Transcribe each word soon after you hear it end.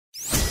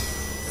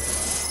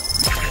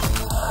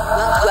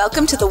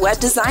Welcome to the Web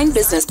Design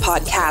Business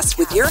Podcast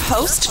with your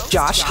host,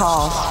 Josh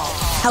Hall,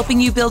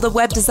 helping you build a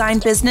web design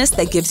business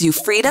that gives you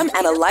freedom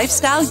and a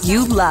lifestyle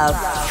you love.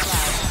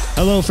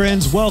 Hello,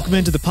 friends. Welcome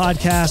into the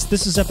podcast.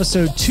 This is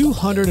episode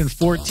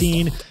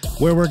 214,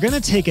 where we're going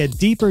to take a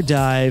deeper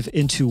dive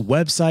into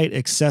website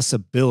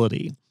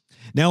accessibility.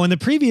 Now, in the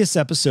previous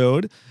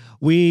episode,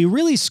 we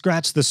really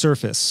scratched the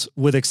surface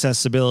with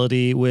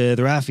accessibility with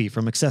Rafi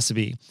from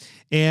Accessibility.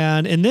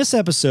 And in this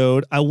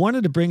episode, I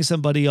wanted to bring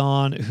somebody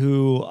on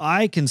who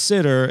I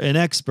consider an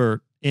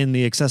expert in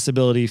the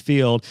accessibility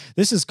field.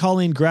 This is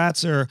Colleen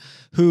Gratzer,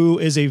 who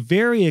is a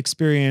very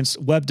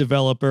experienced web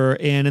developer.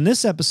 And in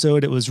this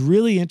episode, it was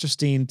really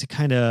interesting to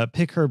kind of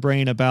pick her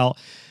brain about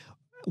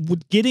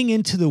getting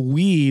into the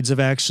weeds of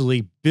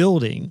actually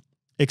building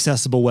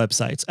accessible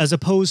websites, as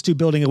opposed to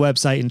building a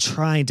website and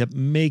trying to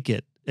make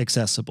it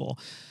accessible.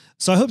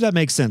 So I hope that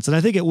makes sense. And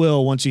I think it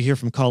will once you hear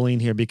from Colleen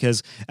here,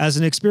 because as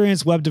an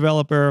experienced web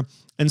developer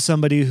and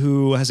somebody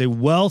who has a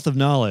wealth of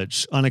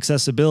knowledge on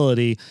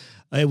accessibility,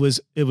 it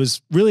was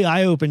really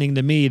eye-opening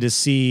to me to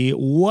see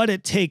what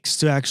it takes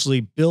to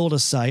actually build a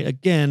site,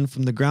 again,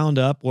 from the ground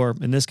up, or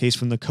in this case,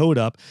 from the code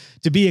up,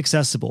 to be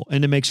accessible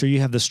and to make sure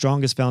you have the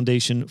strongest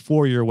foundation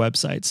for your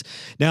websites.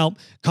 Now,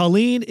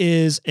 Colleen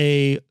is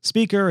a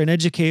speaker, an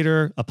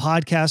educator, a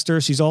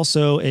podcaster. She's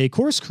also a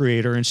course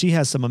creator, and she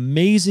has some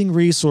amazing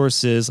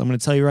resources. I'm going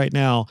to tell you right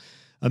now,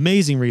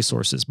 amazing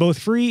resources, both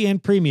free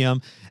and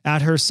premium,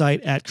 at her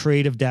site at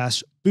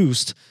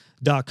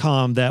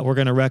creative-boost.com that we're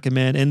going to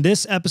recommend. And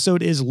this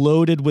episode is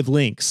loaded with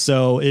links.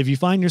 So if you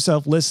find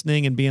yourself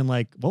listening and being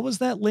like, what was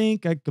that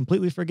link? I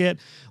completely forget.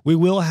 We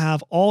will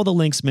have all the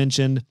links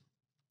mentioned,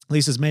 at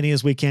least as many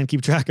as we can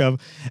keep track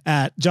of,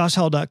 at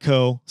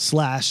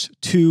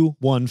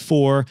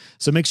joshhall.co/214.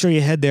 So make sure you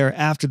head there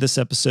after this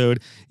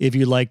episode if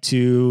you'd like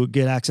to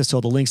get access to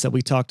all the links that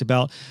we talked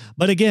about.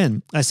 But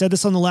again, I said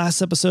this on the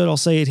last episode, I'll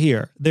say it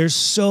here. There's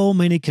so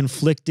many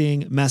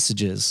conflicting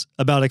messages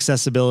about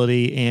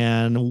accessibility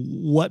and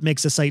what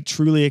makes a site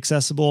truly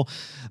accessible,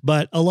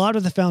 but a lot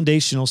of the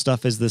foundational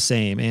stuff is the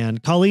same.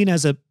 And Colleen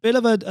has a bit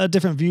of a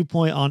different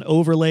viewpoint on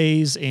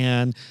overlays,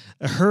 and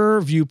her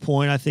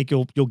viewpoint, I think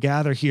you'll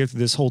gather here through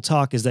this whole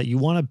talk, is that you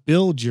want to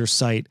build your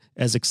site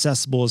as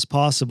accessible as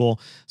possible,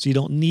 so you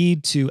don't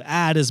need to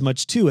add as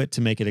much to it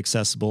to make it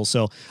accessible.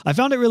 So I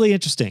found it really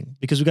interesting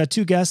because we got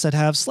two guests that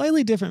have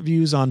slightly different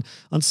views on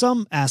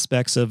some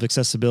aspects of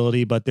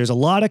accessibility, but there's a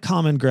lot of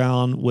common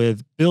ground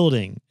with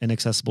building an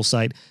accessible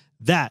site.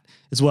 That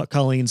is what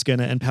Colleen's going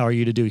to empower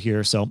you to do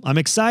here. So I'm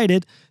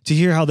excited to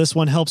hear how this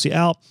one helps you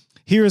out.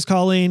 Here is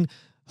Colleen,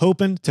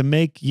 hoping to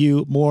make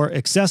you more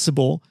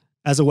accessible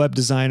as a web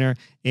designer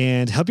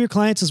and help your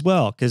clients as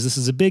well, because this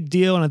is a big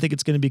deal, and I think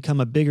it's going to become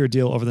a bigger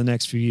deal over the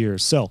next few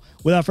years. So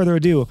without further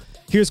ado,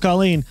 here's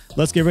Colleen.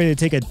 Let's get ready to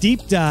take a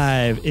deep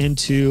dive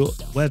into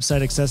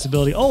website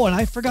accessibility. Oh, and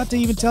I forgot to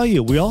even tell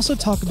you, we also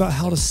talk about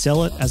how to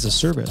sell it as a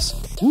service.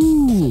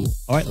 Ooh.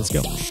 All right, let's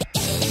go.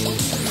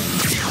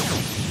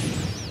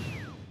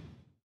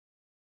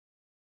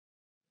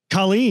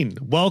 Colleen,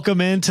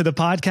 welcome into the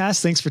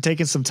podcast. Thanks for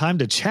taking some time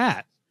to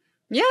chat.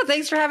 Yeah,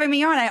 thanks for having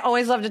me on. I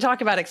always love to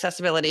talk about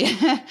accessibility.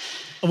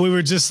 We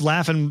were just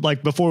laughing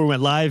like before we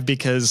went live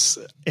because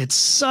it's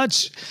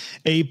such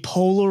a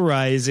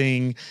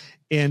polarizing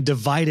and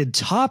divided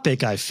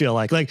topic, I feel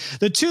like. Like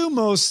the two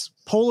most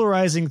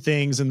polarizing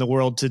things in the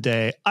world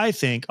today, I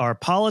think, are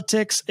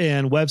politics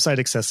and website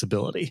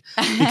accessibility,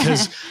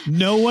 because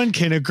no one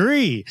can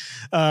agree,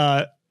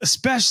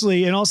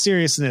 especially in all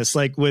seriousness,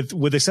 like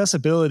with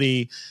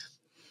accessibility.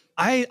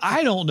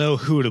 I don't know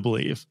who to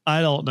believe.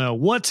 I don't know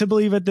what to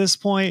believe at this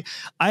point.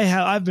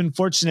 I've been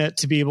fortunate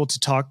to be able to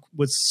talk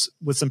with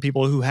some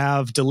people who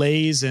have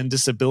delays and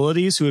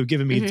disabilities who have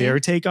given me their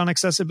take on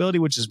accessibility,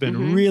 which has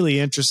been really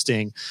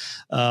interesting.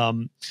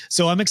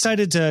 So I'm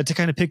excited to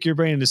kind of pick your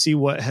brain and to see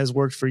what has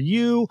worked for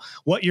you,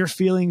 what your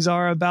feelings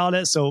are about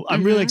it. So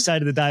I'm really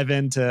excited to dive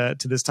into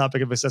this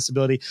topic of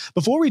accessibility.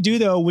 Before we do,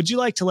 though, would you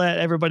like to let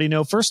everybody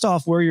know, first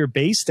off, where you're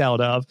based out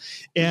of?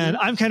 And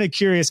I'm kind of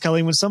curious,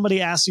 Colleen, when somebody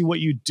asks you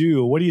what you do,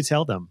 what do you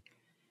tell them?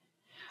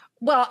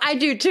 Well, I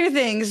do two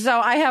things. So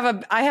I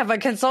have a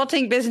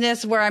consulting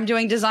business where I'm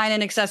doing design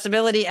and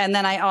accessibility. And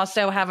then I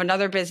also have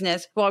another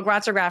business. Well,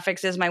 Gratzer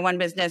Graphics is my one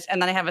business.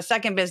 And then I have a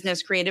second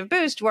business, Creative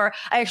Boost, where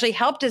I actually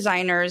help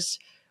designers.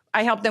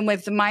 I help them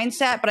with the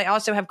mindset, but I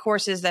also have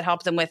courses that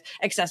help them with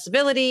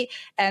accessibility.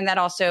 And that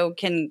also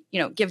can,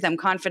 give them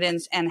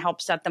confidence and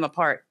help set them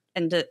apart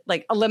and to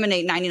like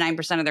eliminate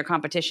 99% of their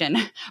competition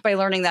by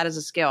learning that as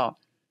a skill.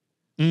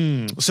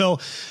 So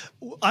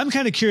I'm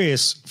kind of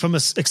curious from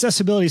an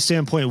accessibility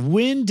standpoint,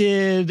 when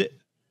did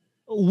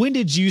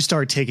you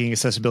start taking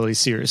accessibility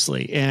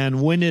seriously?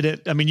 And when did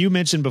it, I mean, you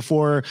mentioned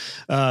before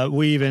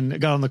we even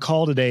got on the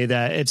call today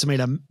that it's made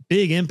a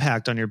big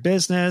impact on your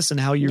business and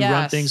how you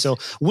run things. So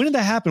when did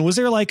that happen? Was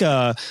there like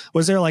a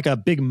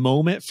big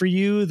moment for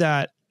you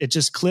that it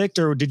just clicked,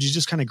 or did you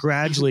just kind of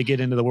gradually get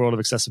into the world of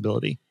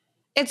accessibility?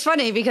 It's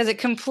funny because it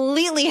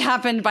completely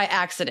happened by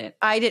accident.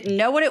 I didn't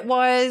know what it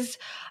was.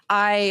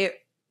 I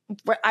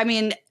I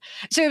mean,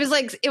 so it was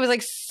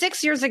like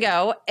 6 years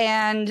ago,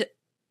 and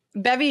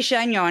Bevy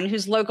Chagnon,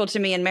 who's local to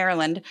me in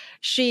Maryland,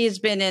 she's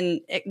been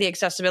in the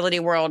accessibility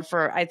world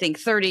for, I think,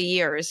 30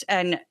 years.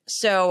 And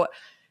so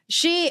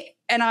she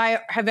and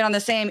I have been on the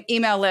same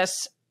email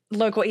lists,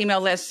 local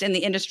email lists in the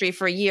industry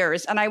for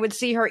years. And I would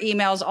see her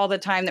emails all the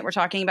time that were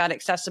talking about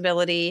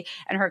accessibility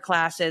and her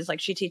classes. Like,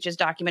 she teaches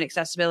document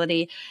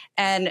accessibility.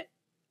 And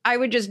I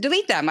would just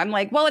delete them. I'm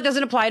like, well, it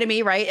doesn't apply to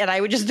me, right? And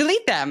I would just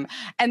delete them.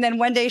 And then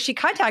one day she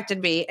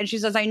contacted me and she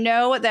says, I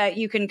know that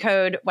you can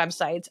code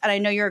websites and I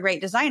know you're a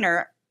great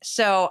designer.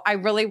 So I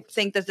really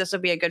think that this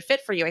would be a good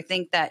fit for you. I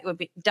think that it would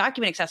be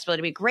document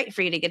accessibility would be great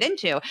for you to get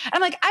into. And I'm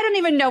like, I don't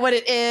even know what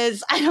it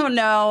is. I don't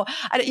know.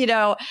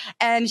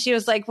 And she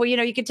was like, well,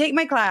 you can take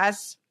my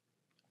class,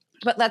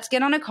 but let's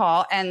get on a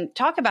call and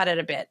talk about it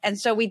a bit. And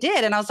so we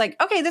did. And I was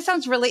like, okay, this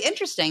sounds really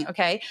interesting.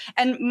 Okay.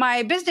 And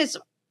my business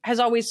has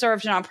always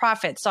served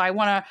nonprofits. So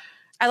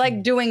I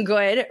like doing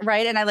good,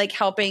 right? And I like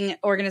helping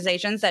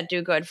organizations that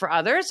do good for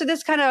others. So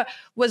this kind of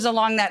was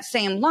along that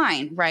same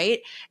line, right?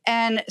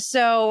 And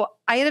so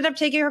I ended up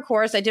taking her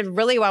course. I did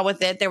really well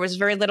with it. There was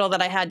very little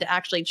that I had to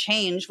actually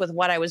change with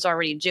what I was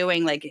already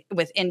doing, like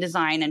with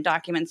InDesign and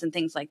documents and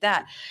things like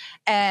that.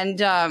 And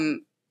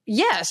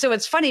so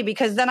it's funny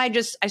because then I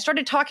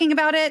started talking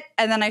about it,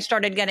 and then I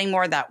started getting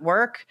more of that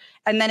work,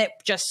 and then it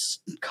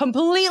just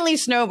completely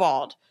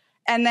snowballed.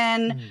 And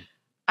then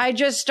I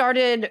just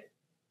started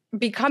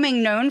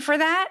becoming known for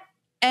that.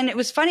 And it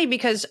was funny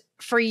because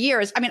for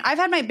years, I mean, I've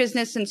had my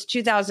business since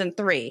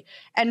 2003,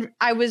 and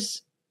I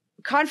was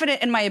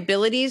confident in my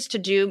abilities to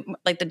do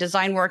like the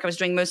design work. I was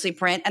doing mostly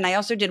print, and I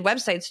also did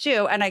websites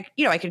too. And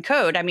I could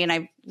code. I mean,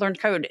 I learned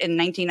code in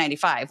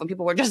 1995 when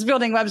people were just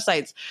building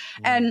websites.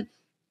 And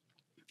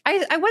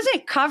I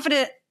wasn't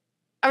confident,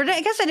 or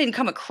I guess I didn't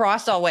come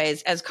across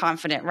always as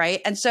confident,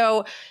 right? And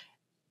so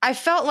I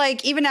felt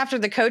like even after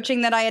the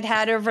coaching that I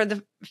had over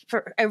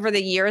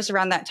the years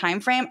around that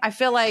time frame, I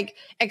feel like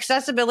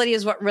accessibility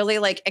is what really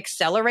like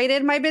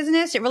accelerated my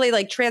business. It really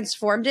like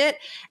transformed it.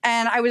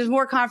 And I was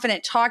more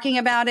confident talking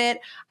about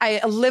it.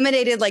 I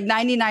eliminated like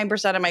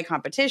 99% of my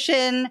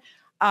competition.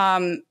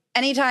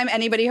 Anytime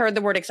anybody heard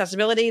the word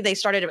accessibility, they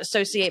started to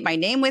associate my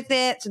name with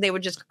it. So they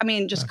would just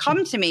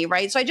come to me,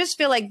 right? So I just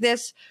feel like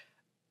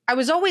I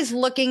was always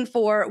looking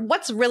for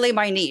what's really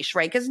my niche,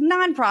 right? Because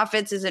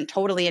nonprofits isn't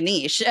totally a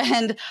niche.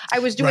 And I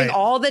was doing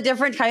all the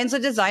different kinds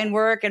of design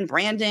work and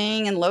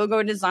branding and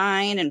logo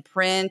design and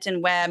print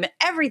and web,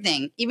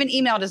 everything, even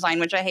email design,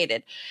 which I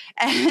hated.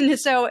 And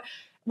so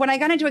when I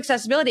got into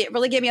accessibility, it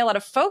really gave me a lot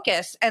of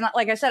focus. And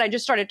like I said, I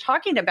just started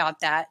talking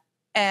about that.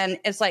 And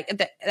it's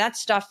like that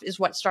stuff is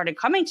what started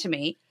coming to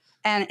me.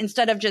 And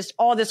instead of just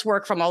all this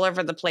work from all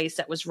over the place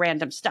that was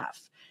random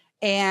stuff.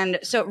 And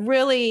so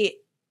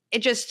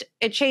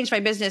it changed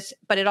my business,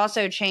 but it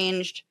also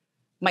changed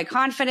my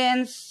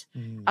confidence.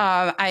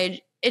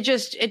 It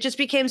just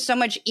became so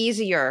much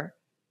easier,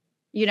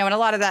 and a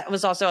lot of that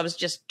was also, I was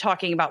just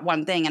talking about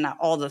one thing and not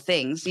all the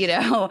things, which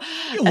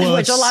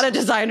a lot of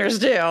designers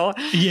do.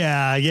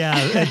 Yeah,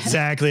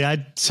 exactly.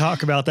 I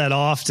talk about that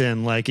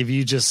often. Like if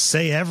you just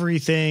say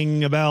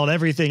everything about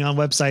everything on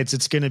websites,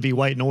 it's going to be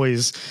white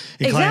noise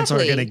and clients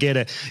aren't going to get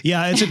it.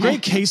 Yeah. It's a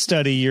great case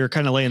study you're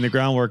kind of laying the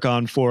groundwork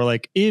on for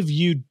like, if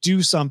you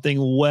do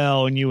something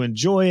well and you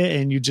enjoy it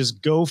and you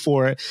just go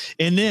for it.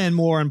 And then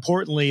more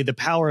importantly, the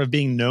power of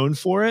being known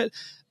for it.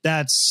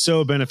 That's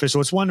so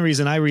beneficial. It's one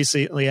reason I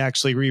recently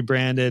actually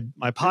rebranded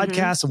my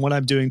podcast and what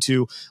I'm doing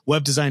to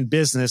web design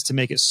business to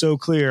make it so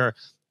clear.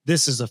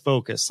 This is a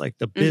focus, like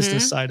the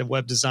business side of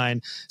web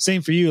design.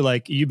 Same for you.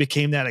 Like you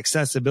became that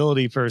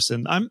accessibility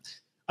person. I'm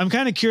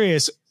kind of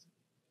curious.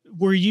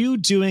 Were you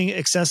doing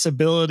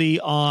accessibility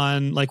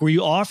were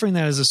you offering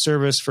that as a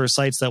service for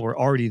sites that were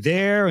already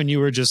there and you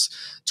were just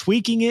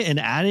tweaking it and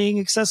adding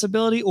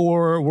accessibility?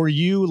 Or were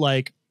you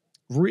like,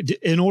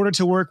 in order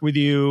to work with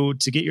you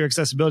to get your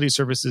accessibility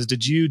services,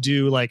 did you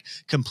do like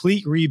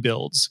complete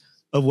rebuilds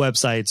of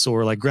websites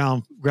or like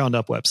ground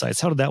up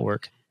websites? How did that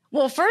work?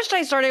 Well, first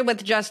I started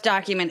with just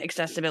document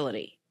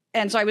accessibility.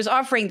 And so I was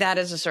offering that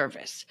as a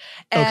service.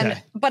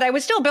 But I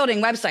was still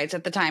building websites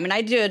at the time. And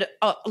I did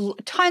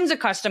tons of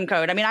custom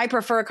code. I mean, I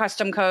prefer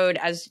custom code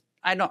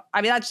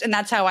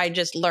that's how I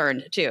just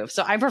learned too.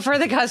 So I prefer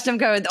the custom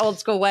code the old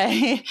school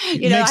way.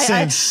 Makes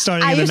sense.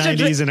 Starting in the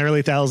 90s and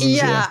early thousands.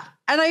 Yeah.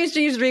 And I used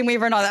to use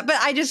Dreamweaver and all that, but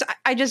I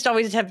just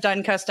always have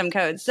done custom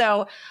code.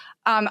 So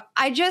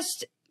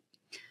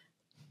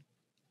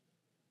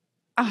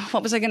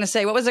what was I going to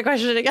say? What was the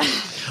question again?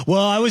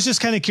 Well, I was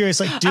just kind of curious,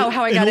 like,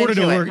 how I got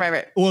into it.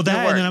 Right. Well, and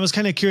then I was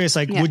kind of curious,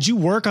 like, would you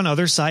work on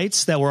other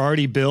sites that were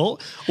already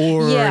built,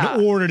 or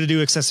in order to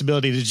do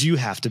accessibility, did you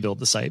have to build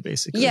the site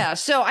basically? Yeah.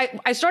 So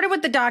I started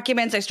with the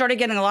documents. I started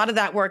getting a lot of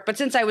that work, but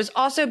since I was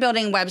also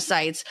building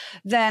websites,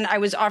 then I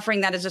was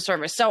offering that as a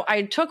service. So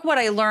I took what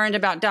I learned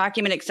about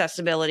document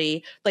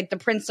accessibility, like the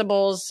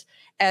principles,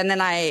 and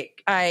then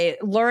I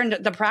learned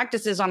the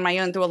practices on my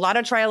own through a lot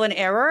of trial and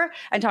error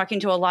and talking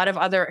to a lot of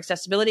other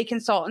accessibility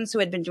consultants who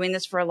had been doing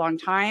this for a long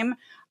time.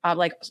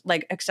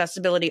 like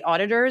accessibility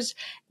auditors,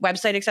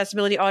 website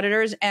accessibility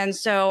auditors. And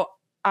so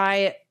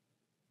I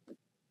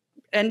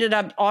ended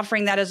up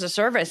offering that as a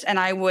service, and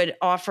I would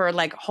offer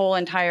like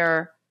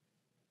I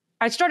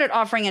started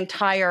offering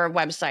entire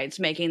websites,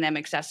 making them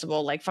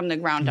accessible, like from the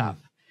ground up.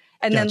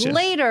 And Gotcha. then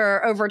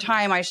later, over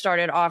time, I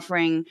started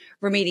offering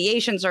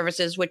remediation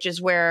services, which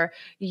is where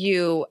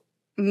you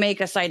make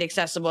a site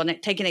accessible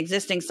and take an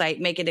existing site,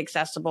 make it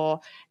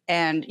accessible.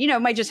 And,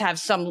 it might just have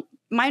some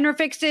minor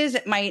fixes.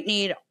 It might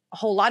need a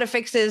whole lot of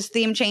fixes,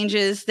 theme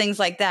changes, things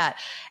like that.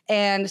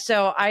 And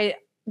so I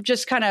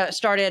just kind of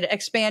started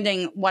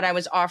expanding what I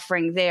was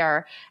offering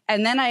there.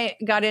 And then I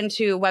got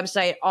into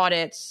website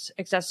audits,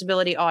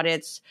 accessibility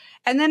audits.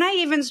 And then I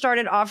even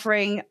started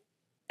offering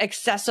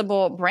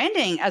accessible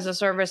branding as a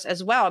service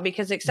as well,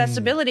 because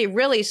accessibility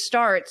really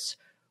starts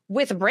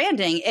with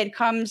branding.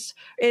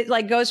 It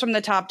like goes from the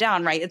top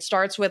down, right? It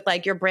starts with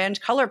like your brand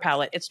color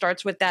palette. It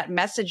starts with that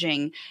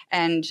messaging.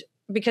 And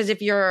because if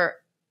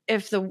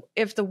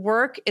the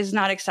work is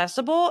not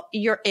accessible,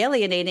 you're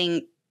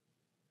alienating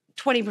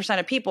 20%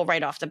 of people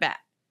right off the bat.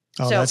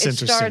 Oh, so that's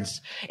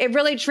interesting. It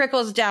really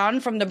trickles down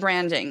from the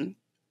branding.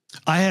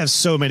 I have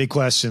so many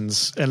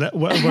questions, and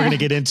we're going to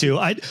get into.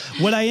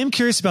 What I am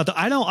curious about,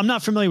 I'm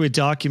not familiar with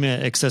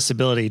document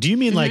accessibility. Do you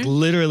mean like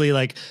literally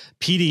like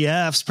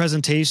PDFs,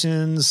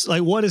 presentations?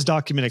 Like, what is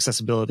document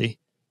accessibility?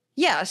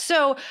 Yeah.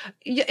 So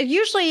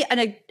usually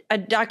a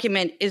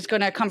document is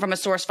going to come from a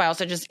source file,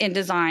 such as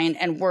InDesign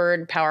and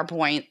Word,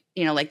 PowerPoint,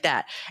 like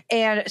that.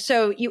 And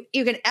so you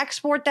can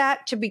export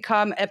that to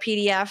become a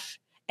PDF.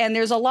 And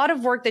there's a lot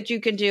of work that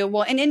you can do.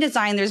 Well, in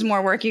InDesign, there's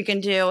more work you can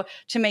do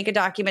to make a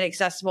document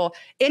accessible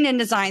in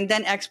InDesign,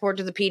 then export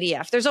to the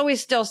PDF. There's always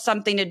still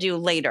something to do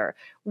later.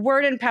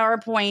 Word and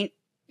PowerPoint,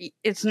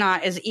 it's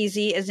not as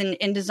easy as in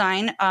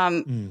InDesign.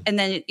 And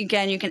then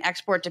again, you can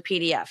export to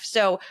PDF.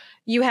 So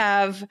you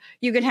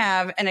can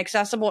have an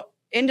accessible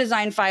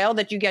InDesign file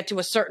that you get to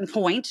a certain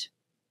point,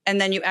 and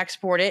then you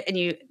export it and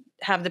you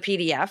have the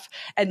PDF.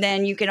 And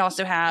then you can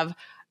also have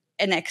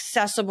an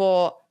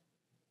accessible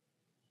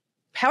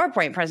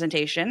PowerPoint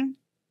presentation,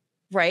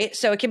 right?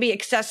 So it can be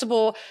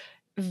accessible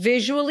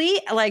visually,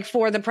 like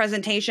for the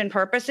presentation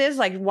purposes,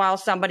 like while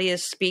somebody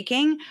is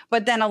speaking.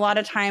 But then a lot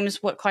of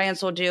times what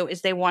clients will do is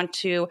they want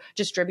to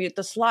distribute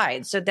the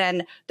slides. So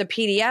then a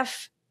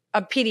PDF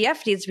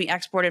needs to be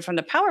exported from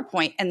the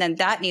PowerPoint, and then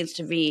that needs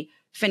to be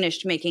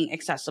finished making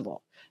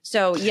accessible.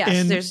 So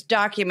yes, there's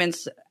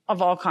documents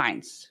of all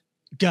kinds.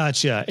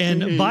 Gotcha.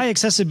 And by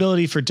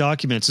accessibility for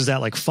documents, is that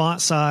like font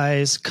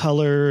size,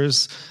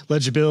 colors,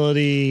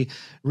 legibility,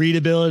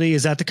 readability?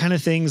 Is that the kind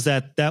of things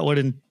that would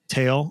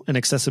entail in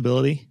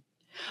accessibility?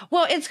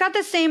 Well, it's got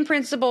the same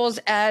principles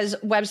as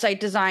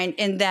website design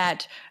in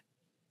that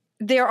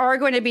there are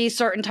going to be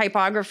certain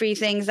typography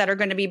things that are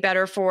going to be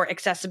better for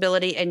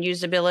accessibility and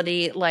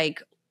usability,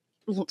 like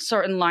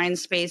certain line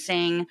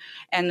spacing,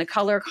 and the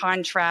color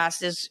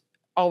contrast is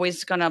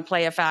always going to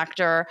play a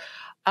factor.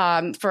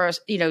 For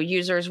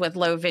users with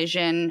low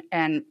vision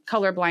and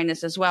color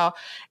blindness as well.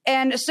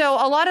 And so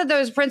a lot of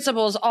those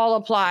principles all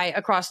apply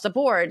across the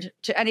board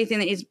to anything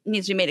that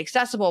needs to be made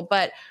accessible.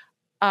 But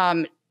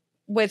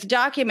with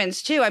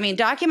documents too,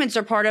 documents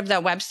are part of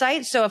the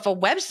website. So if a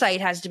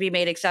website has to be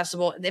made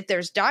accessible, if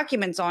there's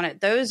documents on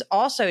it, those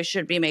also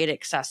should be made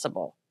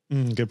accessible.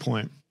 Good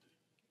point.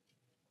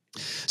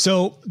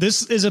 So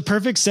this is a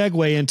perfect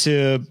segue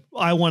into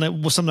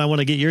something I want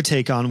to get your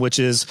take on, which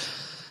is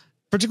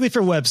particularly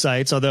for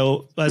websites,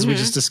 although as we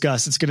just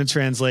discussed, it's going to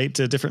translate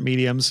to different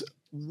mediums.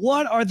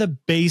 What are the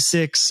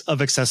basics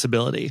of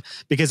accessibility?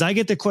 Because I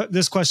get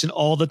this question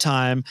all the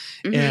time,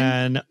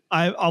 and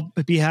I'll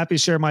be happy to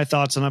share my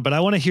thoughts on it, but I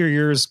want to hear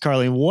yours,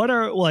 Colleen. What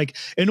are, like,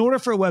 in order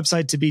for a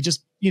website to be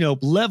just,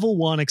 level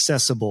 1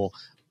 accessible,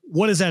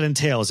 what does that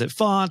entail? Is it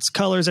fonts,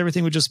 colors,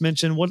 everything we just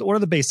mentioned? What are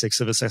the basics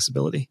of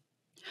accessibility?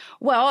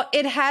 Well,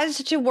 it has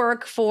to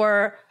work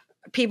for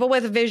people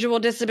with visual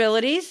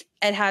disabilities.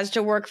 It has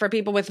to work for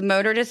people with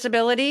motor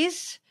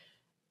disabilities.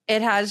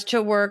 It has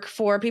to work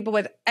for people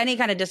with any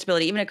kind of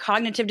disability, even a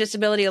cognitive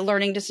disability, a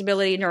learning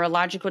disability,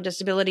 neurological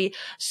disability.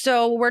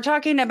 So we're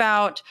talking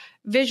about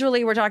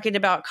visually, we're talking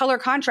about color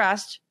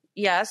contrast.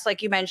 Yes,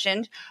 like you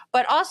mentioned,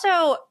 but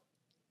also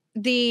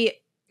a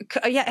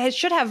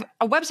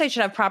website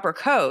should have proper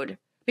code,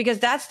 because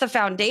that's the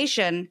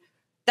foundation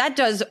that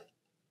does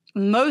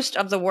most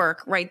of the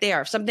work right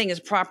there. If something is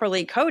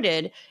properly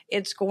coded,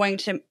 it's going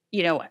to,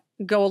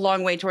 go a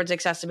long way towards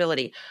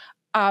accessibility.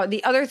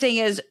 The other thing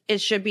is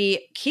it should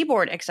be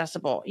keyboard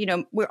accessible.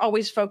 We're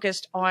always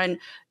focused on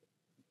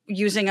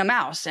using a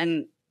mouse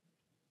and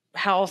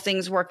how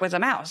things work with a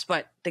mouse,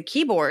 but the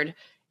keyboard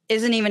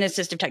isn't even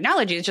assistive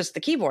technology. It's just the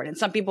keyboard. And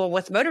some people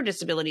with motor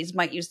disabilities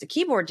might use the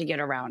keyboard to get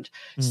around.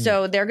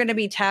 So they're going to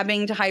be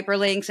tabbing to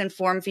hyperlinks and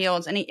form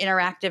fields, any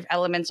interactive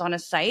elements on a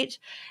site.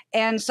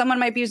 And someone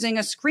might be using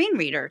a screen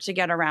reader to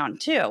get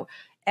around too.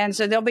 And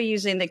so they'll be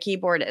using the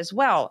keyboard as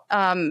well.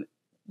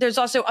 There's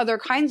also other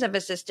kinds of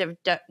assistive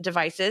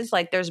devices,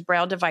 like there's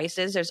Braille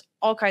devices. There's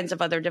all kinds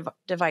of other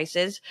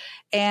devices.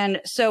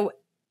 And so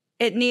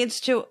it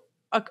needs to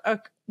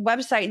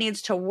website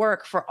needs to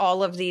work for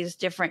all of these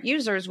different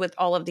users with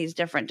all of these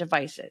different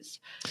devices.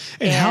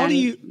 And how do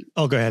you,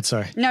 oh, go ahead.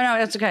 Sorry. No,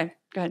 that's okay.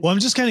 Go ahead. Well, I'm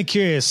just kind of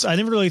curious. I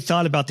never really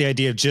thought about the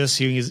idea of just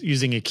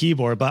using a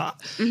keyboard, but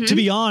to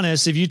be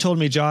honest, if you told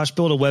me, Josh,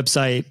 build a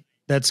website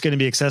that's going to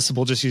be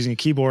accessible just using a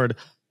keyboard,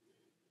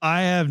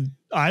 I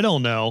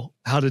don't know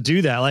how to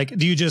do that. Like,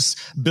 do you just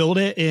build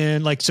it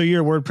in like, so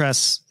you're a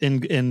WordPress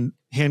in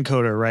hand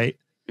coder, right?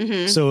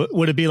 So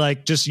would it be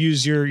like, just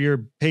use your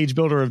page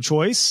builder of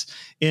choice?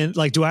 And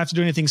like, do I have to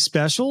do anything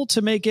special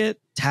to make it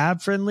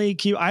tab friendly?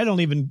 I don't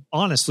even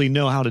honestly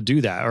know how to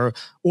do that.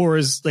 Or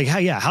is like,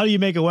 how do you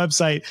make a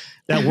website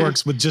that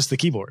works with just the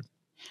keyboard?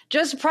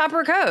 Just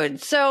proper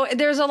code. So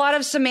there's a lot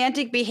of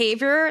semantic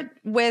behavior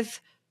with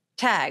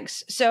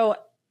tags. So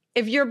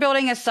if you're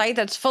building a site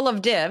that's full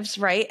of divs,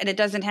 right, and it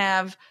doesn't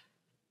have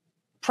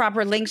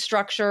proper link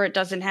structure, it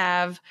doesn't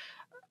have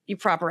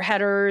proper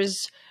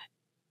headers,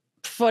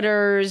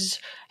 footers,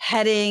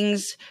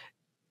 headings,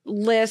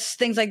 lists,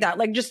 things like that.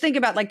 Like, just think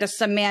about like the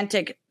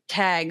semantic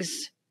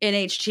tags in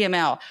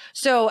HTML.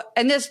 So,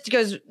 and this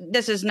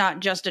is not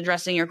just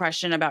addressing your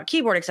question about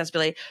keyboard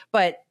accessibility,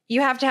 but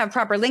you have to have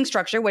proper link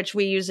structure, which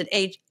we use an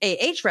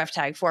href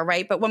tag for,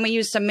 right? But when we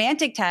use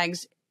semantic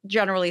tags,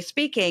 generally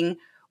speaking,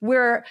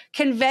 we're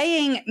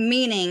conveying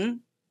meaning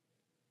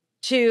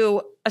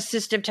to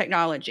assistive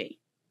technology.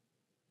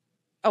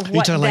 Of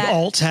what you're talking like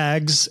alt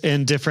tags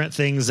and different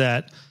things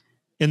that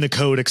in the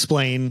code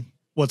explain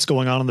what's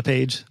going on the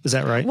page. Is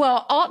that right?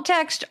 Well, alt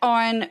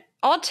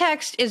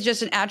text is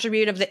just an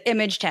attribute of the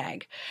image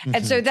tag.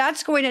 And so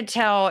that's going to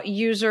tell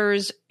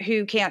users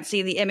who can't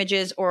see the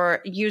images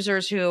or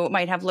users who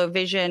might have low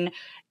vision,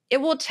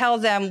 it will tell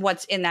them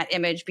what's in that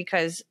image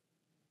because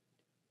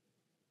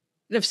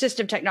the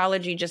assistive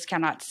technology just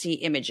cannot see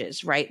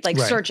images, right? Like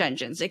search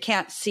engines, it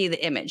can't see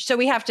the image. So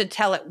we have to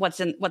tell it what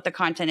the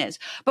content is.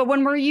 But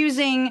when we're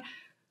using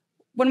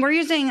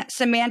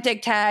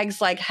semantic tags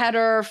like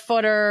header,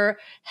 footer,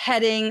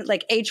 heading,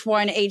 like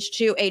H1,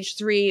 H2,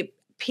 H3,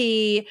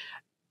 P,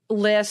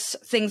 lists,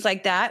 things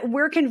like that,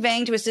 we're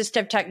conveying to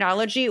assistive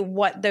technology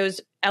what those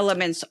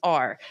elements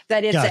are,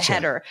 that it's a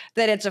header,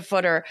 that it's a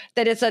footer,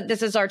 that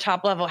this is our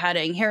top level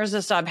heading. Here's a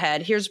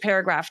subhead. Here's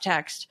paragraph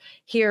text.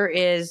 Here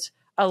is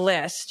a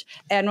list.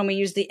 And when we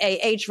use the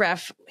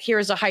ahref,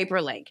 here's a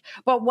hyperlink.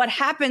 But what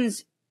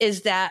happens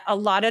is that a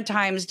lot of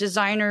times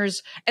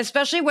designers,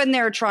 especially when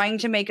they're trying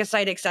to make a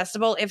site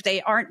accessible, if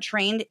they aren't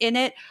trained in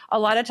it, a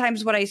lot of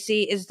times what I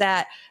see is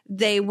that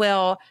they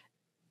will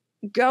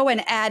go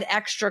and add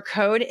extra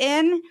code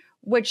in,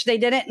 which they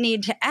didn't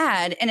need to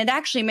add. And it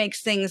actually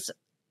makes things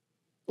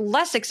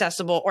less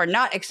accessible or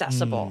not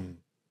accessible.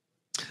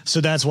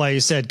 So that's why you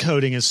said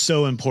coding is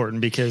so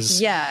important,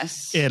 because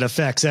it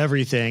affects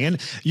everything.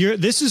 And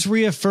this is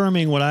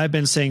reaffirming what I've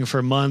been saying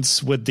for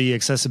months with the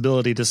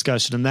accessibility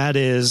discussion, and that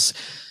is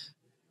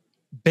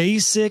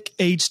basic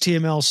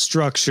HTML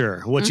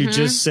structure, what you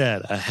just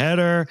said, a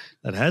header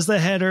that has the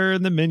header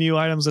and the menu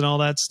items and all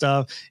that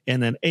stuff.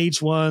 And then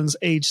H1s,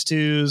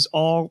 H2s,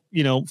 all,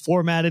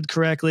 formatted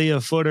correctly, a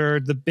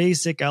footer, the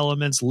basic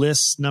elements,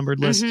 lists,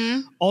 numbered lists,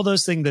 all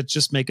those things that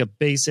just make a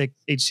basic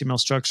HTML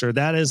structure.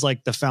 That is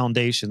like the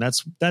foundation.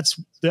 That's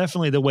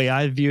definitely the way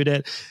I viewed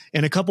it.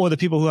 And a couple of the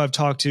people who I've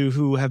talked to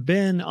who have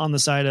been on the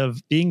side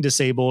of being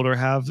disabled or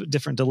have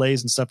different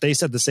delays and stuff, they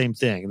said the same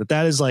thing,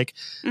 that is like,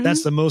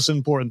 that's the most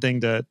important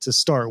thing to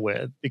start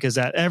with, because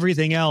that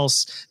everything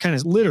else kind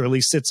of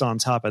literally sits on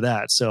top of that.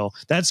 So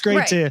that's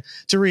great to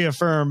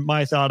reaffirm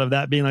my thought of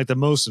that being like the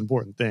most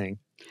important thing.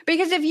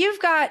 Because if you've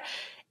got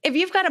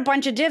a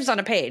bunch of divs on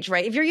a page,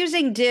 right? If you're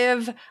using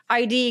div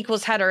ID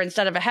equals header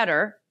instead of a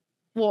header,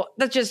 well,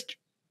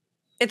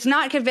 it's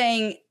not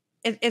conveying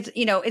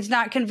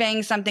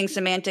something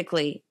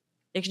semantically.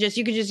 You could just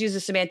use the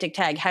semantic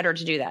tag header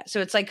to do that. So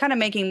it's like kind of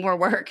making more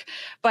work.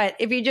 But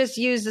if you just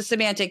use the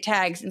semantic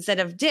tags instead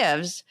of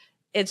divs,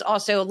 it's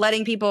also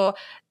letting people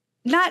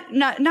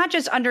not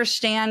just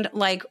understand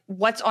like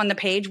what's on the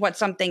page, what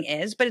something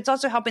is, but it's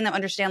also helping them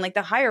understand like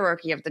the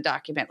hierarchy of the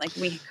document. Like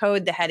we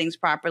code the headings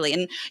properly.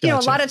 And, a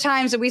lot of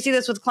times, and we see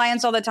this with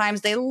clients all the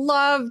times, they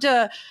love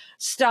to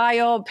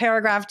style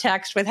paragraph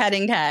text with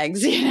heading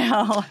tags,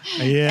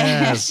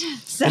 Yes.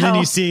 And then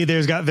you see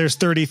there's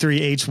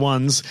 33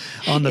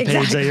 H1s on the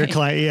page that your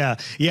client.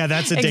 Yeah.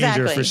 That's a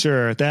danger for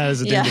sure. That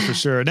is a danger for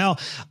sure. Now,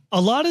 a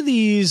lot of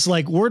these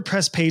like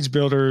WordPress page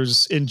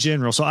builders in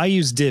general. So I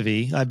use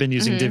Divi. I've been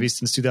using Divi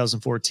since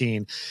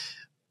 2014.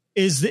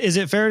 Is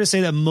it fair to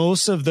say that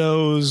most of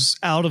those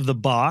out of the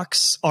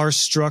box are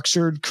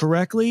structured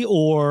correctly,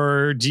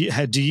 or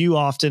do you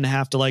often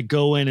have to like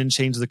go in and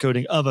change the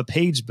coding of a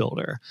page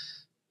builder?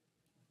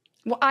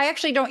 Well, I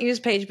actually don't use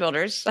page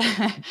builders.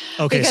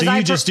 Okay, so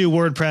you just do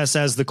WordPress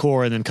as the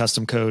core and then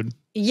custom code.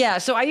 Yeah,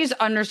 so I use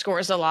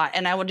underscores a lot,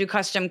 and I will do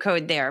custom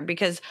code there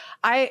because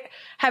I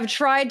have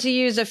tried to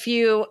use a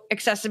few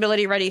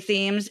accessibility ready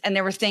themes, and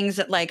there were things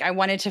that like I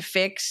wanted to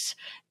fix,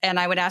 and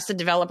I would ask the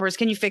developers,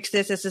 can you fix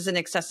this? This is an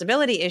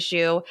accessibility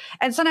issue.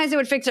 And sometimes they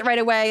would fix it right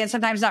away, and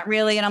sometimes not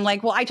really. And I'm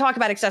like, well, I talk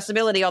about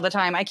accessibility all the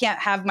time. I can't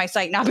have my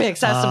site not be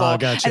accessible.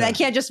 Gotcha. And I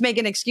can't just make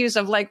an excuse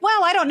of like,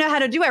 well, I don't know how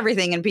to do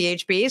everything in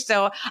PHP,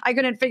 so I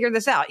couldn't figure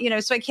this out,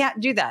 so I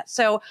can't do that.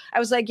 So I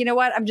was like, you know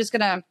what? I'm just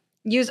going to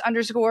use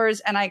underscores,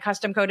 and I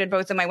custom coded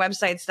both of my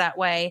websites that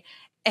way.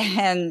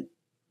 And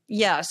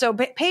yeah, so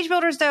page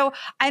builders though,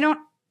 I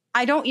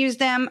don't use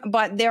them,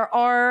 but there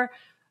are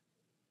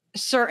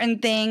certain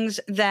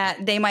things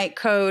that they might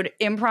code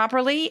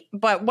improperly.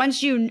 But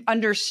once you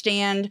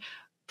understand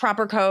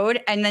proper code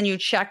and then you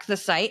check the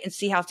site and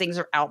see how things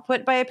are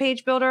output by a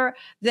page builder,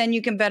 then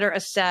you can better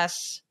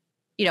assess,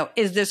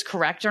 is this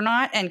correct or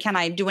not? And can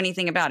I do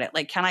anything about it?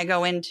 Like, can I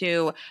go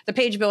into the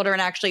page builder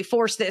and actually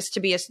force this to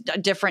be a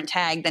different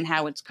tag than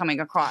how it's coming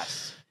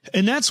across?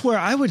 And that's where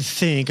I would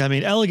think,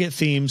 Elegant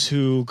Themes,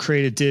 who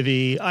created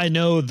Divi, I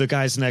know the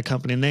guys in that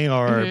company, and they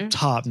are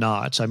top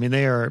notch.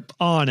 They are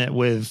on it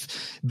with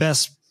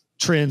best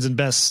trends and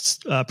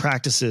best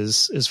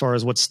practices as far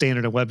as what's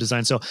standard in web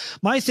design. So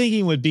my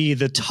thinking would be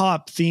the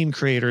top theme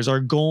creators are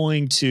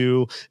going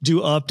to do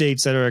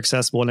updates that are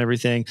accessible and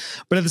everything.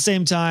 But at the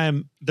same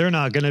time, they're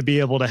not going to be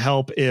able to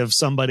help if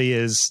somebody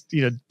is,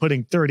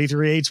 putting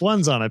 33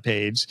 H1s on a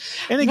page.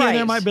 And again,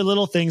 there might be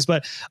little things,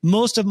 but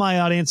most of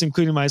my audience,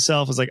 including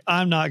myself, is like,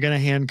 I'm not going to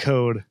hand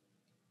code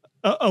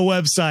a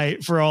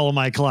website for all of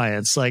my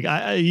clients. Like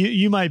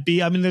you might be,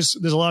 there's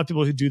a lot of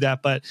people who do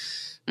that, but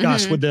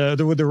gosh, with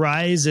the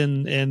rise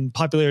in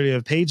popularity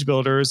of page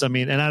builders,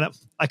 and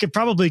I could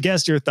probably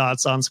guess your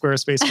thoughts on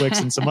Squarespace Wix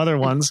and some other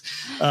ones,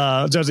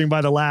 judging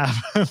by the laugh,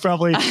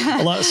 probably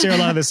share a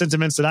lot of the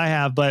sentiments that I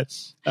have. But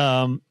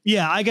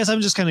yeah, I guess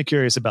I'm just kind of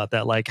curious about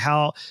that. Like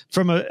how,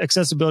 from an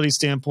accessibility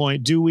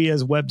standpoint, do we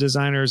as web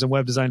designers and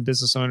web design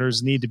business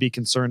owners need to be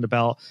concerned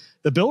about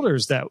the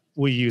builders that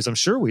we use? I'm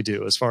sure we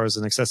do, as far as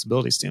an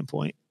accessibility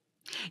standpoint.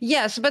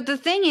 Yes, but the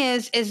thing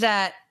is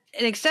that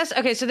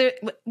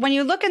when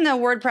you look in the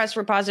WordPress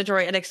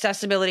repository at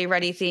accessibility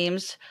ready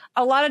themes,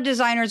 a lot of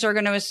designers are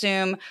going to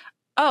assume,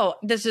 oh,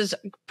 this is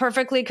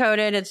perfectly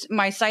coded.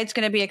 My site's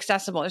going to be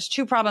accessible. There's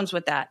two problems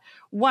with that.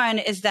 One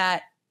is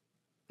that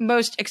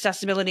most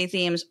accessibility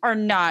themes are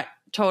not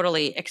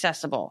totally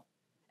accessible.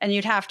 And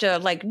you'd have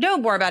to know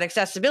more about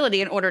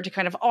accessibility in order to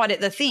kind of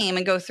audit the theme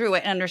and go through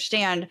it and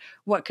understand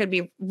what could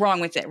be wrong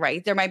with it,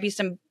 right? There might be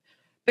some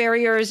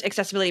barriers,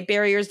 accessibility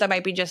barriers. That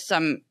might be just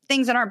some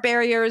things that aren't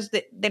barriers,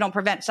 that they don't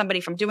prevent somebody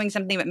from doing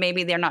something, but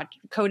maybe they're not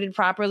coded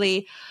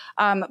properly.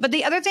 But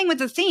the other thing with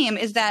the theme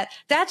is that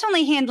that's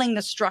only handling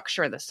the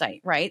structure of the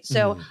site, right?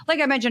 So like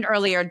I mentioned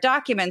earlier,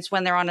 documents,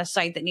 when they're on a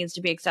site that needs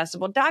to be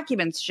accessible,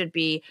 documents should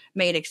be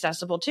made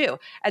accessible too.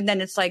 And then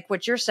it's like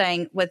what you're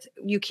saying with,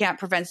 you can't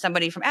prevent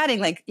somebody from adding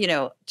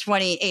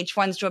 20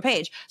 H1s to a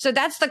page. So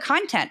that's the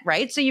content,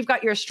 right? So you've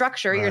got your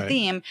structure, your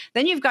theme,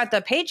 then you've got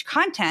the page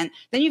content,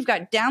 then you've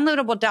got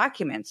downloadable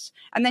documents,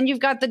 and then you've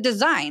got the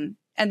design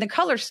and the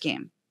color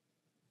scheme.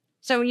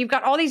 So you've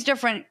got all these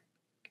different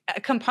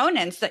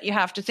components that you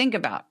have to think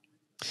about.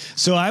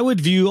 So I would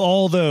view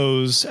all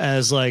those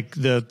as like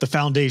the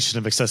foundation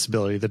of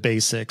accessibility, the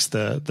basics,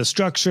 the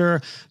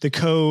structure, the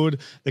code,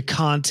 the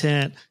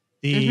content,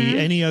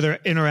 any other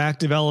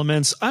interactive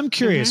elements. I'm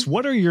curious,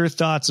 what are your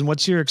thoughts and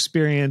what's your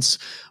experience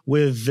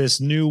with this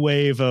new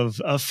wave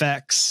of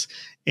effects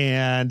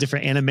and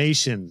different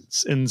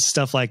animations and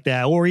stuff like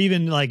that, or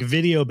even like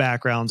video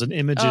backgrounds and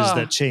images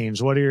that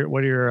change? What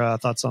are your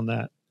thoughts on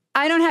that?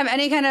 I don't have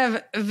any kind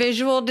of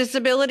visual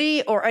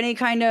disability or any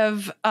kind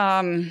of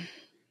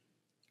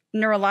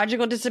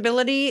neurological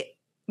disability,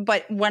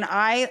 but when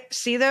I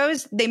see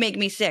those, they make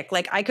me sick.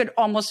 Like I could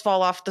almost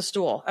fall off the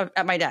stool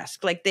at my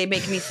desk. Like they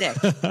make me sick.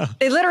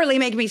 They literally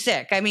make me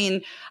sick.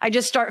 I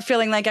just start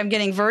feeling like I'm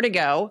getting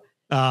vertigo.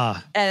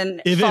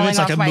 And if it's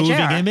like a moving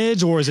chair.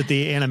 Image, or is it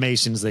the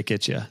animations that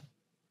get you?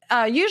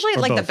 Usually or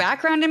like both? The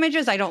background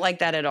images, I don't like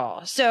that at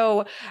all.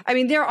 So,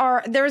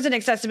 there is an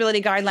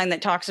accessibility guideline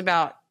that talks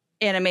about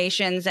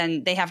animations,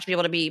 and they have to be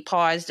able to be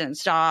paused and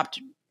stopped.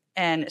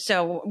 And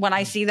so when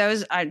I see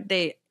those, I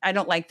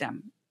don't like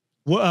them.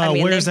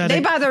 Where is that? They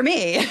bother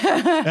me.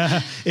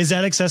 Is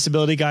that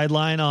accessibility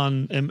guideline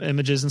on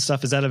images and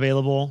stuff? Is that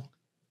available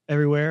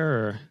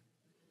everywhere?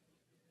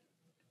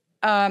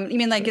 Or? You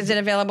mean is it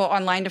available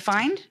online to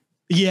find?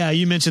 Yeah,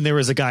 you mentioned there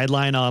was a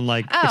guideline on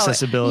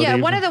accessibility. Yeah,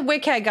 one of the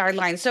WCAG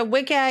guidelines. So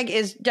WCAG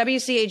is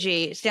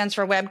WCAG, stands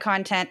for Web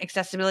Content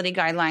Accessibility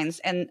Guidelines.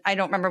 And I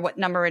don't remember what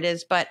number it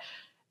is, but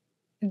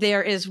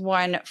there is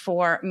one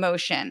for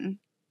motion.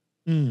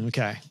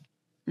 Okay.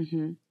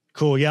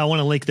 Cool. Yeah, I want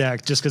to link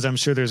that just because I'm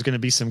sure there's going to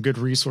be some good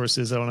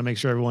resources. I want to make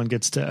sure everyone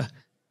gets to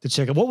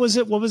check it. What was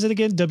it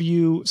again?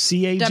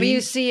 WCAG?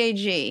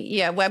 WCAG.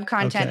 Yeah, Web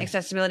Content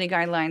Accessibility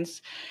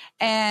Guidelines.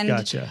 And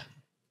gotcha.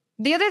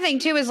 The other thing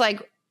too is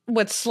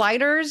with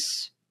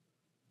sliders,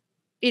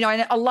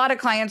 and a lot of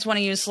clients want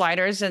to use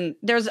sliders, and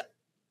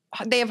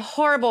they have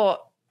horrible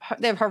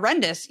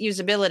horrendous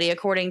usability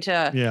according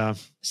to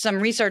some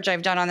research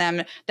I've done on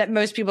them, that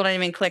most people don't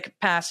even click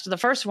past the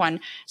first one.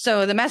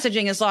 So the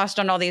messaging is lost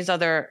on all these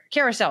other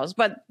carousels.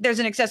 But there's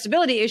an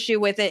accessibility issue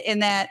with it in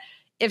that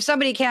if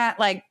somebody can't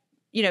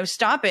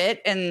stop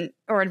it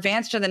or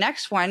advance to the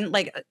next one,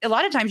 like a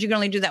lot of times you can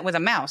only do that with a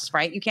mouse,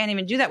 right? You can't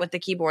even do that with the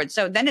keyboard.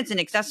 So then it's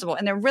inaccessible,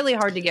 and they're really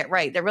hard to get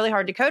right. They're really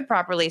hard to code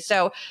properly.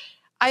 So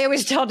I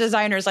always tell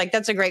designers, like,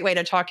 that's a great way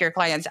to talk your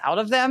clients out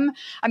of them.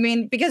 I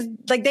mean, because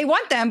like they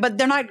want them, but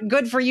they're not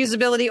good for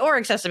usability or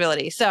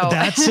accessibility. So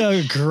that's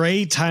a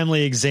great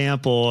timely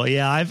example.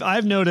 Yeah.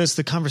 I've noticed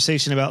the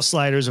conversation about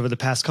sliders over the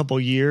past couple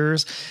of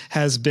years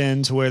has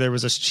been to where there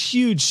was a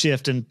huge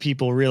shift in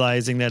people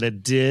realizing that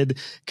it did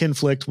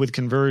conflict with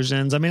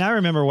conversions. I mean, I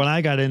remember when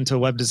I got into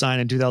web design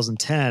in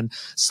 2010,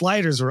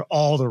 sliders were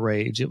all the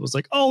rage. It was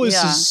like, oh,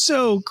 this is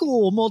so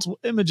cool. Multiple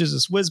images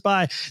just whiz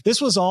by.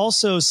 This was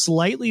also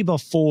slightly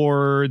before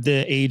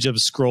the age of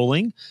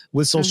scrolling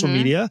with social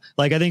media.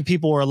 Like, I think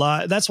people were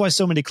that's why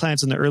so many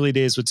clients in the early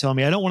days would tell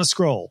me, I don't want to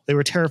scroll. They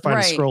were terrified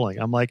of scrolling.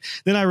 I'm like,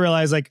 then I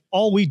realized like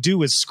all we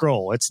do is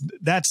scroll.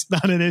 That's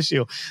not an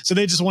issue. So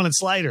they just wanted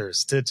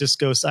sliders to just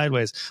go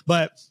sideways.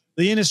 But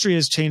the industry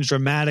has changed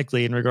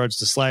dramatically in regards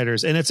to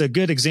sliders. And it's a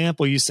good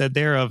example you said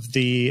there of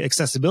the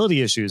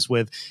accessibility issues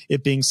with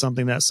it being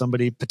something that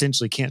somebody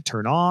potentially can't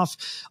turn off.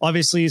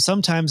 Obviously,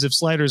 sometimes if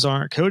sliders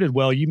aren't coded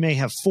well, you may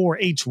have 4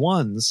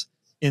 H1s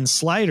in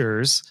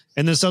sliders,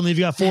 and then suddenly you've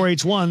got 4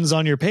 H1s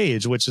on your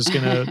page, which is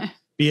going to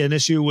be an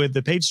issue with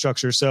the page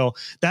structure. So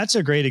that's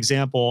a great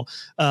example.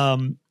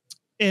 And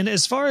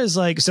as far as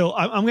like, so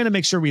I'm going to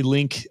make sure we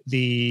link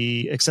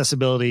the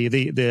accessibility,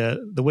 the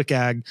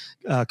WCAG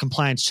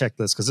compliance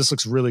checklist, because this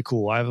looks really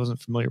cool. I wasn't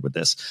familiar with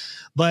this,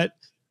 but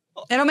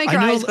it'll make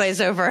your eyes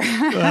glaze over.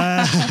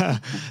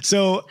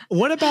 So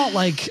what about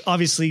like,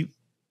 obviously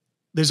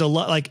there's a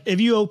lot, like if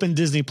you open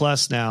Disney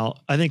Plus now,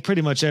 I think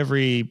pretty much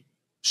every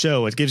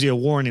show, it gives you a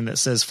warning that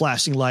says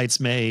flashing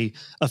lights may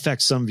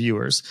affect some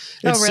viewers.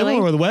 It's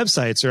similar with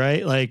websites,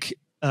 right? Like,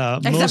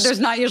 except there's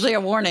not usually a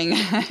warning.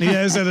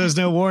 Yeah, so there's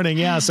no warning.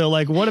 Yeah. So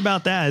like, what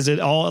about that? Is it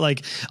all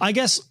like, I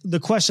guess the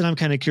question I'm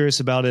kind of curious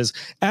about is,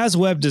 as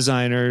web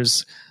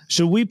designers,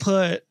 should we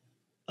put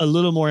a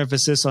little more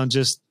emphasis on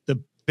just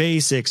the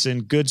basics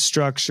and good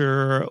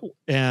structure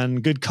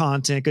and good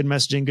content, good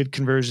messaging, good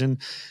conversion,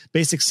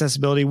 basic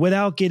accessibility,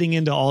 without getting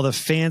into all the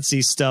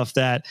fancy stuff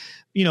that,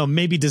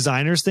 maybe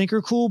designers think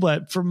are cool,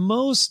 but for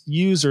most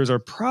users are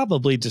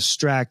probably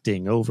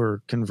distracting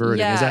over converting.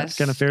 Yes. Is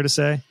that kind of fair to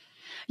say?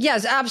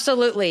 Yes,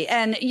 absolutely.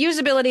 And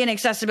usability and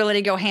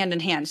accessibility go hand in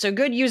hand. So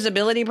good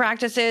usability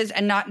practices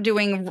and not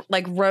doing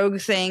like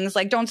rogue things,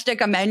 like don't stick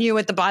a menu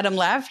at the bottom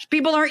left.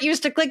 People aren't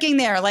used to clicking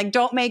there. Like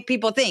don't make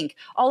people think.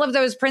 All of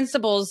those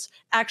principles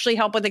actually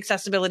help with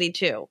accessibility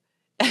too.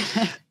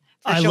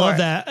 I love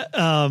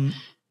that.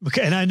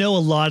 Okay, and I know a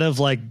lot of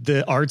like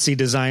the artsy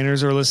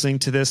designers are listening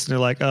to this and they're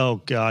like, oh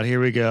God,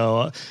 here we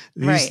go.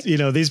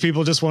 These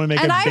people just want to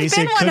make a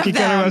basic cookie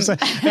cutter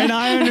website. And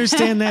I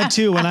understand that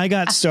too. When I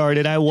got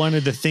started, I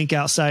wanted to think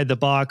outside the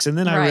box. And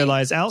then I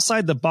realized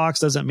outside the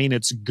box doesn't mean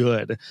it's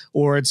good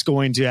or it's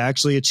going to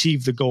actually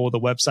achieve the goal of the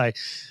website.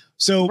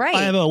 So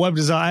I have a web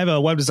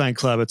design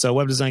club. It's a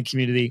web design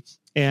community.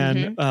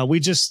 And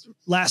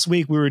last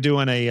week we were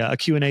doing a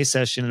Q&A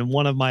session, and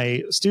one of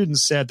my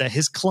students said that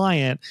his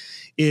client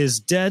is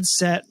dead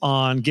set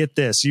on, get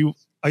this,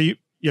 are you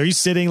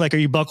sitting, like, are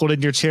you buckled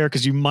in your chair?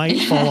 Because you might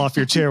fall off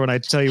your chair when I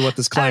tell you what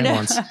this client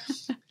wants.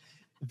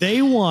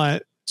 They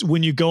want,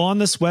 when you go on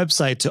this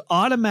website, to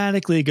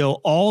automatically go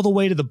all the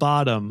way to the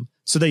bottom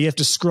so that you have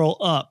to scroll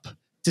up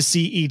to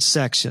see each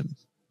section.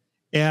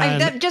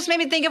 And that just made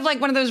me think of like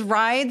one of those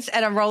rides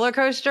at a roller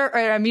coaster or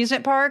an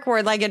amusement park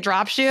where like it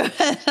drops you. No,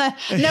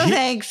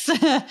 thanks.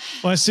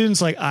 My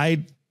student's like,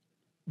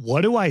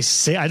 what do I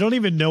say? I don't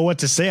even know what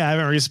to say. I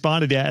haven't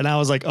responded yet. And I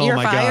was like, oh,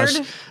 my gosh.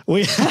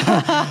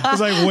 I was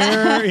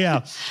like,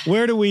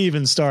 where do we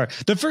even start?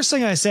 The first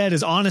thing I said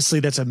is, honestly,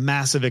 that's a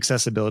massive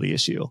accessibility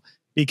issue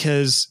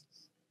because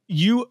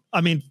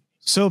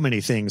so many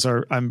things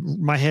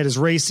my head is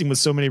racing with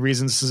so many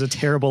reasons this is a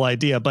terrible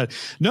idea. But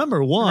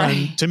number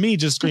one, to me,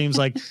 just screams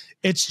like,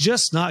 it's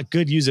just not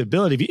good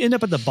usability. If you end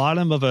up at the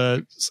bottom of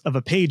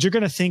a page, you're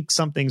going to think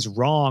something's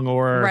wrong,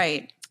 or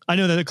I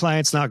know that the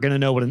client's not going to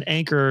know what an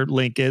anchor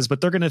link is,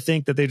 but they're going to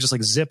think that they just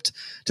like zipped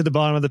to the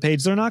bottom of the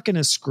page. They're not going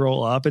to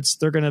scroll up.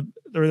 They're going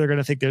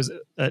to think there's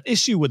an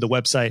issue with the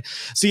website.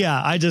 So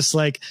yeah, I just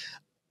like,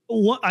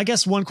 I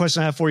guess one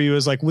question I have for you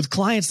is like, with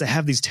clients that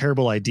have these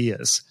terrible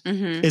ideas,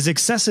 is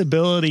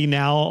accessibility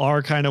now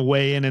our kind of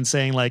way in and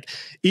saying like,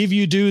 if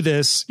you do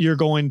this, you're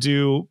going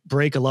to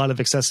break a lot of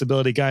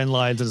accessibility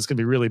guidelines and it's going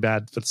to be really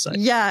bad for the site.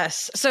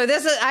 Yes. So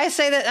I've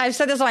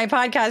said this on my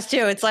podcast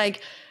too. It's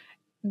like,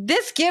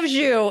 this gives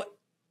you,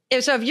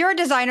 if you're a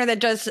designer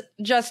that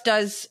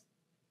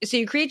so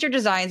you create your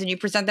designs and you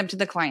present them to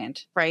the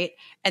client, right?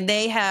 And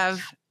they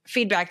have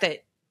feedback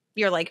that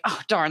you're like, oh,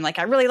 darn, like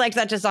I really like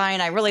that design.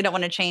 I really don't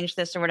want to change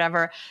this or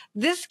whatever.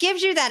 This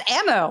gives you that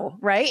ammo,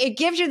 right? It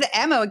gives you the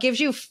ammo. It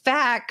gives you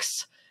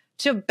facts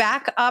to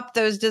back up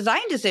those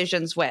design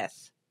decisions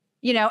with,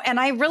 and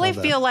I really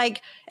feel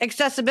like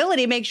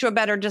accessibility makes you a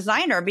better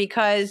designer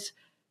because,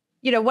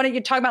 when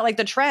you talk about like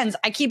the trends,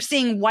 I keep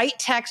seeing white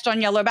text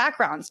on yellow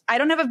backgrounds. I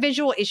don't have a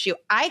visual issue.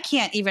 I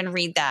can't even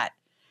read that.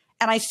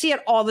 And I see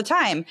it all the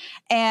time.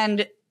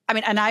 And I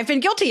mean, and I've been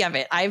guilty of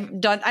it. I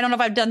don't know if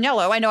I've done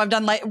yellow. I know I've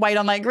done white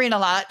on light green a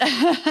lot,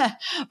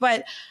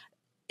 but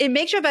it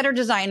makes you a better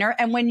designer.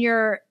 And when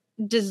your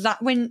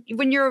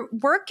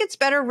work gets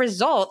better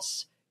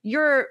results,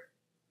 you're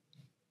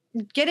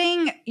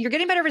getting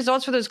better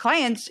results for those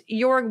clients.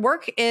 Your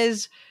work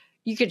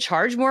you could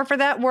charge more for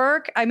that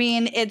work. I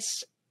mean,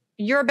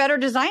 you're a better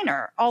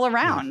designer all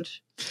around.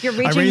 You're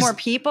reaching more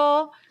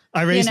people.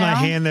 I raised my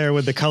hand there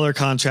with the color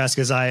contrast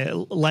because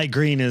light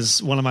green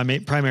is one of my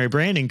primary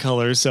branding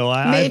colors. So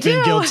I've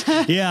been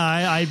guilty. Yeah,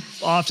 I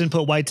often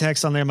put white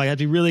text on there. I'm like, I have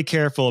to be really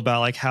careful about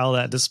like how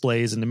that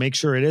displays and to make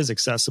sure it is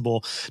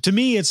accessible. To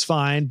me, it's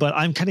fine, but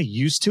I'm kind of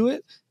used to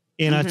it.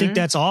 And I think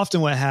that's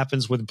often what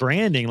happens with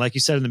branding. Like you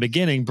said in the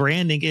beginning,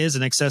 branding is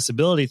an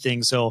accessibility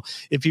thing. So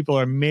if people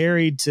are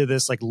married to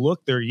this like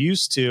look they're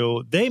used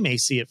to, they may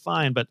see it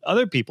fine, but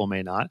other people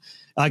may not.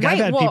 Like I've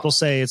had people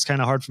say it's kind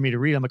of hard for me to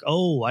read. I'm like,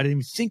 oh, I didn't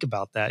even think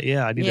about that.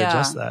 Yeah, I need to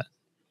adjust that.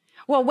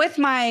 Well, with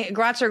my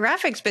Gratzer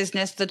graphics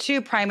business, the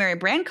two primary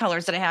brand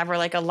colors that I have are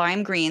like a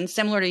lime green,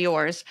 similar to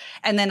yours,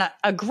 and then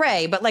a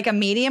gray, but like a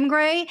medium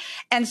gray.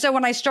 And so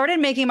when I started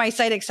making my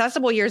site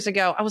accessible years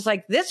ago, I was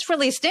like, this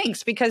really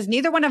stinks because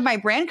neither one of my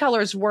brand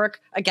colors work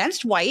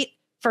against white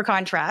for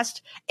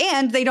contrast,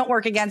 and they don't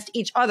work against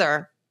each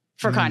other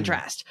for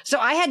contrast. So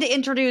I had to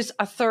introduce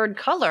a third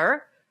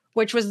color,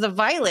 which was the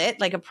violet,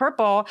 like a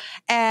purple,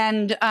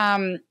 and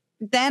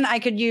then I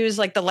could use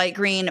like the light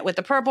green with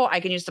the purple. I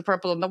can use the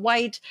purple and the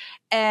white.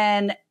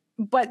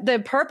 But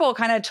the purple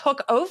kind of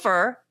took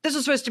over. This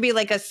was supposed to be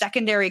like a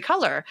secondary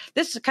color.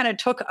 This kind of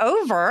took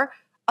over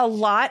a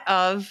lot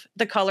of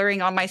the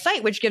coloring on my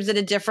site, which gives it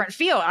a different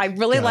feel. I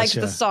really liked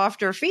the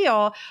softer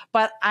feel,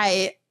 but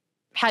I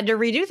had to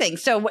redo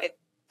things. So,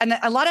 and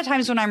a lot of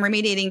times when I'm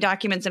remediating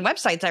documents and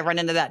websites, I run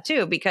into that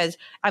too, because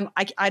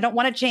I don't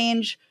want to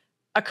change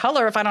a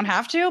color if I don't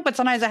have to, but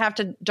sometimes I have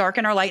to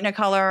darken or lighten a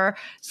color.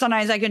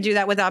 Sometimes I can do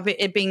that without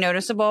it being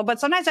noticeable,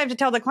 but sometimes I have to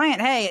tell the client,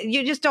 hey,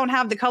 you just don't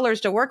have the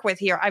colors to work with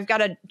here. I've got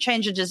to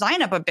change the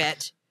design up a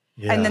bit.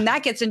 Yeah. And then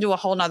that gets into a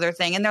whole nother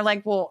thing. And they're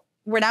like, well,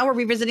 we're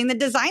revisiting the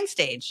design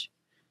stage.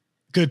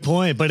 Good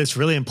point, but it's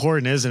really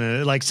important, isn't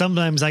it? Like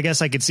sometimes I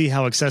guess I could see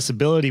how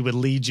accessibility would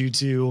lead you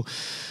to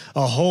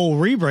a whole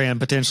rebrand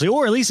potentially,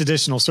 or at least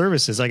additional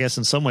services. I guess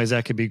in some ways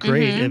that could be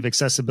great if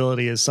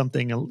accessibility is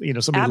something,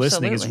 somebody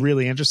listening is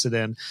really interested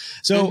in.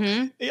 So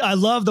I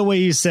love the way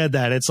you said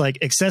that. It's like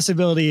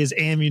accessibility is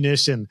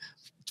ammunition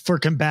for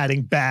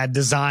combating bad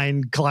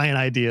design client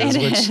ideas,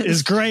 which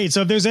is great.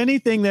 So if there's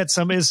anything that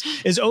some is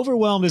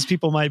overwhelmed as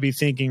people might be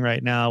thinking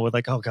right now with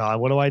like, oh God,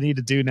 what do I need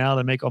to do now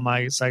to make all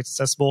my sites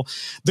accessible?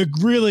 The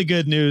really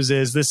good news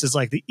is this is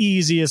like the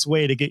easiest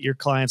way to get your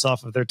clients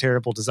off of their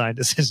terrible design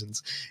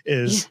decisions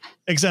is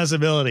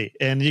accessibility.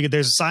 And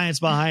there's science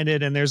behind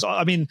it. And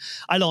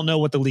I don't know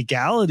what the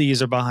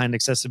legalities are behind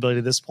accessibility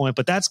at this point,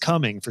 but that's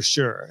coming for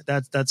sure.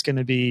 That's going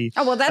to be.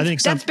 Oh, well,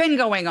 that's been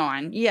going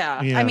on. Yeah.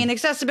 I mean,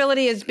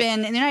 accessibility has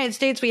been in the United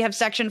States. We have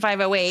Section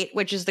 508,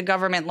 which is the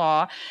government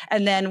law.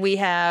 And then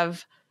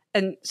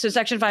so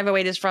Section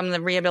 508 is from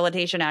the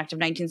Rehabilitation Act of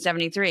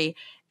 1973.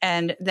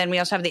 And then we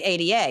also have the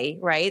ADA,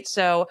 right?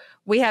 So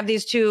we have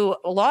these two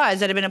laws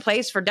that have been in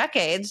place for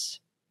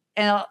decades.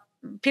 And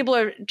people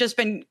are just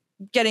been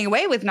getting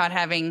away with not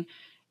having,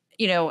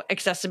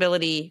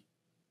 accessibility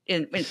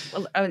in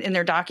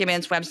their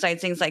documents, websites,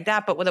 things like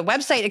that. But with the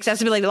website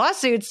accessibility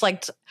lawsuits,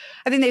 like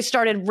I think they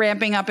started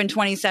ramping up in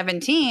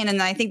 2017,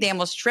 and I think they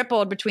almost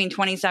tripled between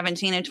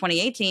 2017 and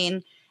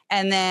 2018.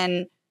 And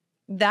then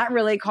that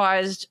really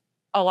caused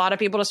a lot of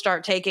people to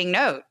start taking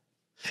note.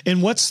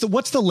 And what's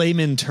the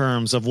layman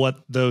terms of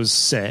what those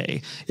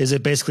say? Is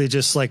it basically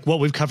just like what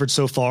we've covered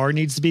so far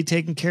needs to be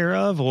taken care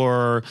of,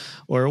 or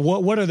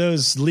what are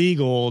those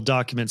legal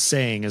documents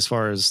saying as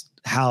far as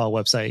how a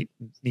website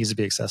needs to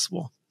be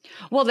accessible?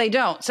 Well, they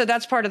don't. So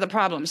that's part of the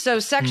problem. So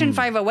Section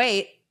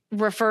 508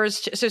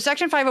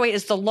 Section 508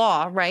 is the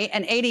law, right?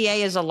 And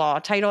ADA is a law.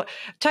 Title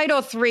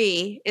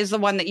 3 is the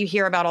one that you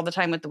hear about all the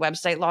time with the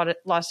website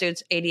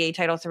lawsuits, ADA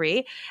Title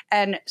 3.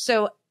 And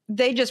so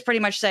they just pretty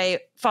much say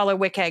follow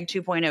WCAG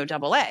 2.0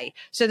 AA.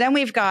 So then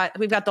we've got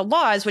the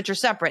laws, which are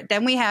separate.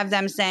 Then we have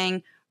them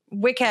saying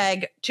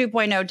WCAG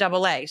 2.0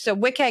 AA. So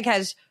WCAG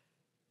has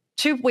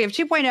we have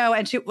 2.0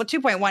 and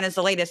 2.1 is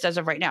the latest as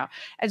of right now.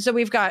 And so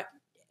we've got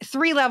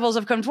 3 levels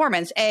of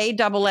conformance, A,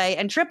 AA,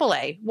 and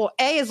AAA. Well,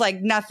 A is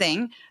like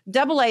nothing.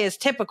 AA is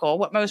typical,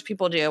 what most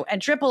people do.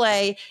 And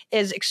AAA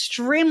is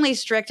extremely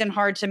strict and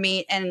hard to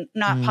meet and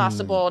not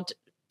possible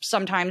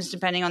sometimes,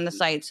 depending on the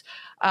sites.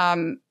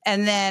 And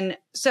then,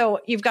 so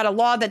you've got a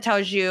law that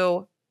tells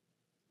you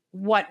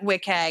what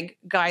WCAG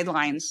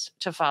guidelines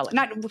to follow,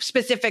 not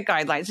specific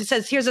guidelines. It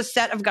says, here's a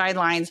set of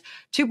guidelines,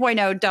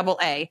 2.0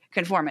 AA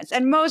conformance.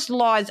 And most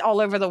laws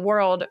all over the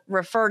world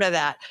refer to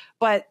that.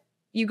 But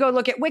you go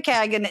look at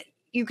WCAG and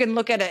you can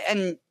look at it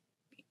and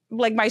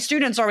like my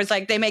students are always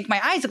like, they make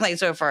my eyes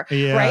glaze over,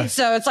 Yeah. right?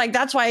 So it's like,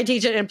 that's why I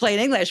teach it in plain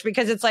English,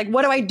 because it's like,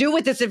 what do I do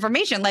with this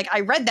information? Like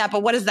I read that,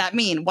 but what does that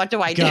mean? What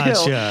do I do?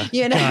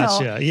 You know?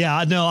 Gotcha.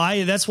 Yeah,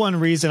 no, that's one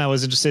reason I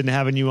was interested in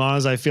having you on,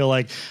 is I feel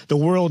like the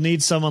world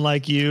needs someone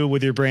like you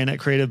with your brand at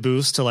Creative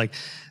Boost to like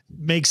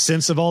make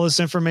sense of all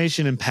this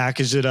information and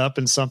package it up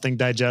in something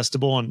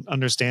digestible and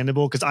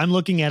understandable. Cause I'm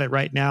looking at it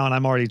right now and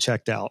I'm already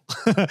checked out.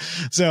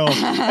 So,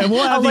 and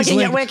we'll have these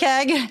looking at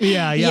WCAG.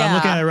 Yeah. I'm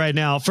looking at it right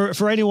now.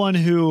 For anyone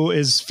who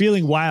is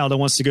feeling wild and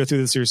wants to go through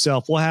this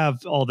yourself, we'll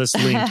have all this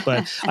linked,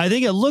 but I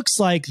think it looks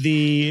like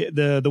the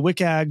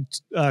WCAG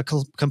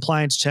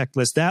compliance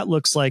checklist, that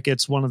looks like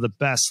it's one of the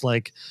best,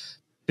 like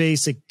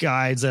basic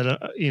guides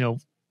that,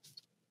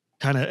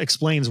 kind of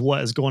explains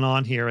what is going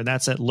on here. And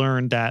that's at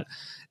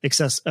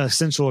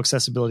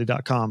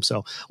essentialaccessibility.com.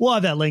 So we'll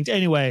have that linked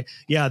anyway.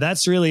 Yeah,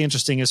 that's really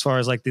interesting as far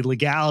as like the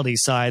legality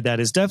side. That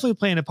is definitely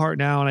playing a part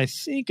now. And I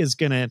think is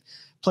going to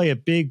play a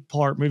big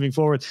part moving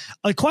forward.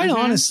 Quite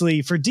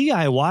honestly, for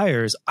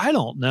DIYers, I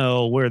don't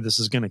know where this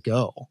is going to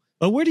go.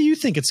 But where do you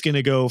think it's going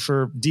to go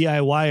for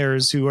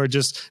DIYers who are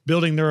just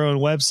building their own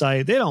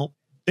website? They don't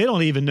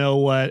even know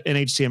what an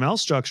HTML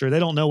structure, they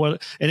don't know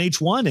what an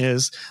H1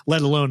 is,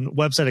 let alone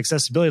website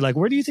accessibility. Like,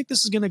 where do you think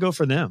this is going to go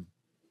for them?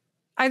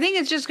 I think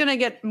it's just going to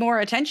get more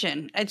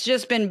attention. It's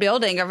just been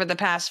building over the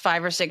past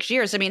 5 or 6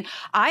 years. I mean,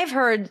 I've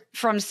heard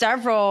from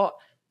several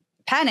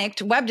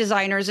panicked web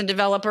designers and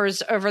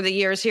developers over the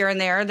years here and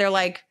there. They're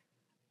like,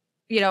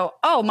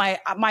 oh,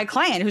 my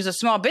client who's a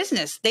small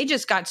business, they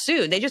just got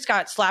sued. They just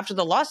got slapped with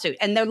a lawsuit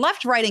and they're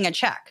left writing a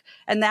check.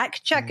 And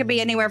that check could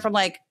be anywhere from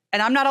like,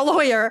 and I'm not a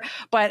lawyer,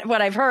 but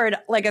what I've heard,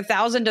 like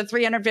 $1,000 to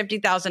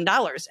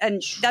 $350,000.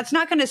 And that's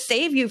not going to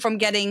save you from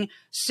getting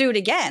sued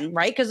again,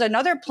 right? Because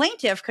another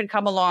plaintiff could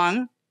come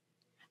along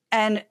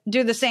and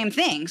do the same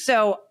thing.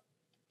 So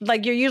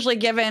like you're usually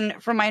given,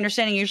 from my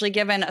understanding, a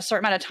certain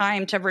amount of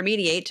time to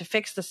remediate, to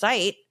fix the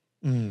site.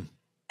 And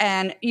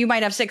you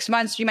might have 6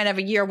 months, you might have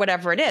a year,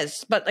 whatever it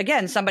is. But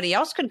again, somebody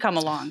else could come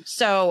along.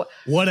 So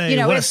what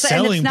a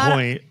selling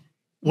point.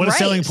 What a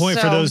selling point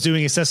for those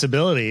doing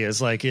accessibility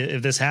is like,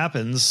 if this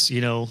happens,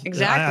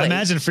 exactly. I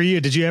imagine for you,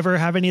 did you ever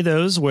have any of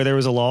those where there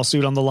was a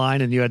lawsuit on the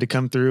line and you had to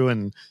come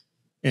through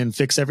and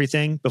fix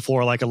everything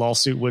before like a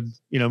lawsuit would,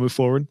 move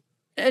forward?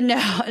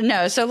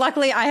 No. So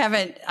luckily I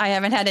haven't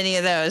had any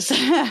of those.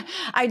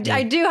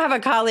 I do have a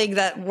colleague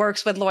that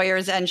works with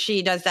lawyers and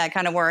she does that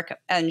kind of work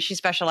and she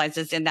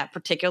specializes in that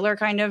particular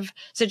kind of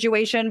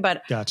situation.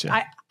 But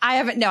gotcha. I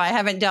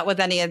haven't dealt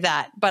with any of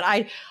that, but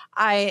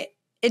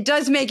it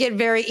does make it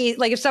very easy.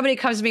 Like if somebody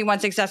comes to me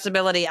wants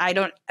accessibility,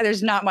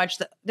 there's not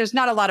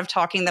a lot of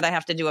talking that I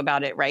have to do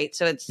about it. Right.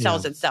 So it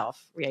sells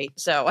itself. Right.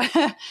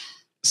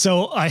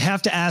 So I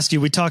have to ask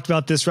you, we talked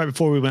about this right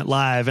before we went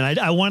live and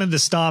I wanted to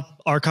stop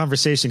our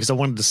conversation because I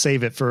wanted to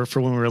save it for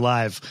when we were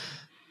live.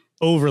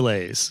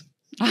 Overlays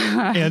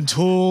and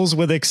tools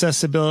with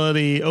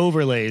accessibility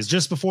overlays.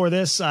 Just before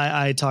this,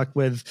 I talked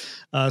with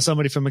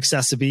somebody from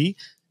Accessibility.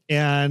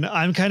 And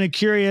I'm kind of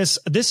curious.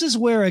 This is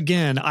where,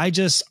 again, I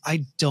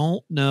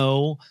don't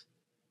know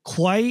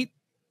quite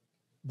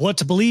what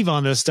to believe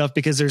on this stuff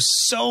because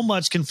there's so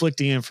much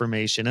conflicting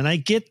information. And I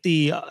get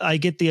the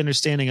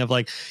understanding of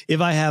like,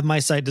 if I have my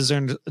site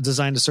designed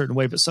a certain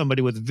way, but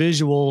somebody with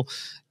visual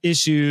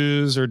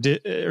issues or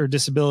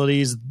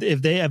disabilities,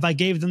 if I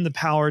gave them the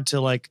power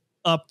to like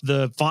up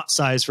the font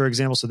size, for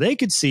example, so they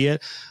could see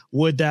it,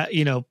 would that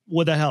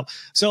help?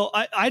 So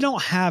I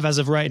don't have, as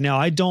of right now,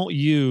 I don't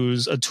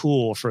use a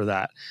tool for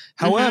that.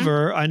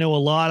 However, I know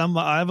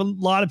I have a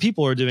lot of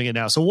people who are doing it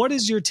now. So what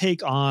is your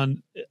take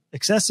on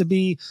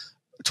accessibility,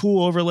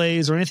 tool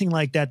overlays, or anything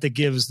like that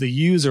gives the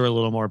user a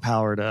little more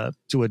power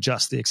to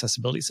adjust the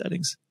accessibility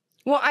settings?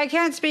 Well, I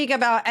can't speak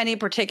about any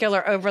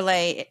particular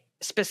overlay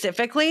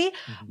specifically,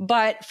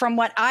 but from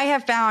what I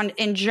have found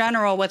in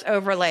general with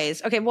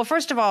overlays. Okay, well,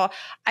 first of all,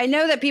 I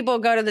know that people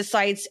go to the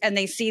sites and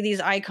they see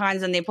these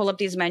icons and they pull up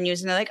these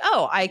menus and they're like,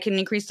 oh, I can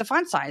increase the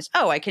font size.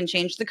 Oh, I can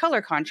change the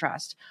color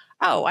contrast.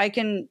 Oh, I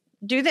can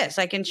do this.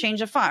 I can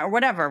change a font or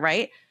whatever,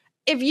 right?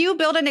 If you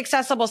build an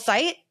accessible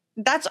site,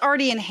 that's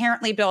already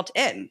inherently built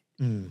in.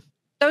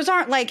 Those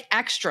aren't like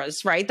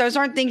extras, right? Those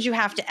aren't things you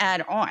have to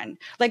add on.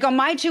 Like on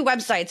my 2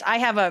 websites, I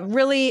have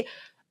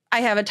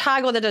a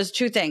toggle that does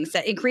 2 things,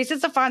 that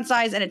increases the font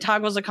size and it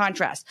toggles the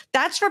contrast.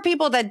 That's for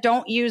people that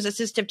don't use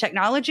assistive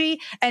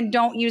technology and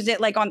don't use it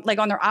like on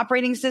their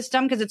operating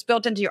system, because it's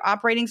built into your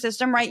operating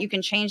system, right? You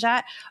can change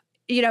that.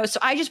 So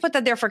I just put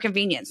that there for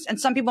convenience. And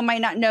some people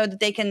might not know that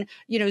they can,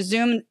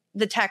 zoom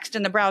the text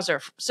in the browser.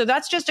 So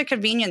that's just a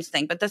convenience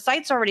thing, but the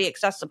site's already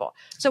accessible.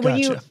 So when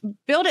you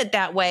build it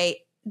that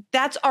way,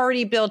 that's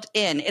already built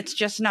in. It's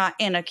just not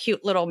in a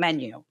cute little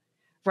menu,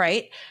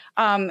 right?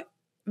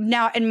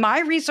 Now, in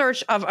my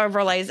research of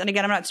overlays, and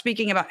again, I'm not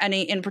speaking about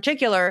any in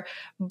particular,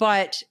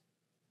 but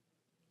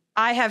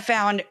I have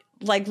found,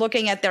 like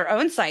looking at their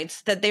own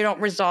sites, that they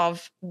don't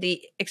resolve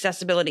the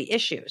accessibility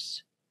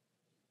issues.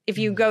 If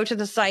you go to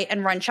the site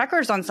and run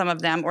checkers on some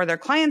of them or their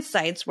client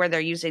sites where they're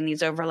using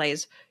these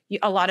overlays,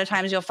 a lot of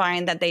times you'll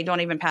find that they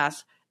don't even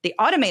pass the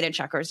automated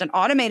checkers, and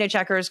automated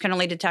checkers can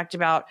only detect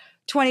about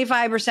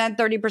 25%,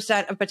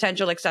 30% of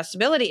potential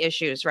accessibility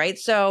issues, right?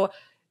 So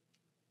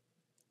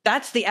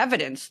that's the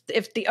evidence.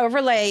 If the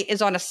overlay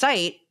is on a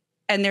site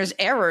and there's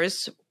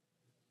errors,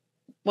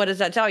 what does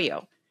that tell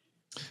you?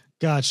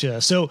 Gotcha.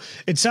 So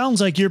it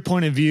sounds like your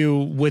point of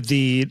view with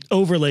the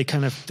overlay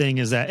kind of thing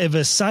is that if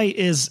a site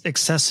is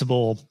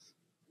accessible,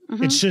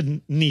 it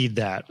shouldn't need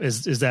that.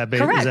 Is that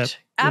correct? Is that,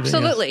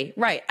 absolutely.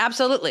 Right.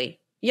 Absolutely.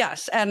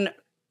 Yes. And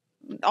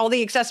all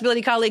the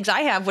accessibility colleagues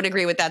I have would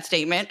agree with that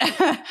statement.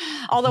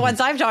 All the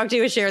ones I've talked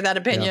to share that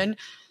opinion.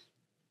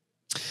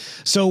 Yeah.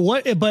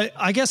 So but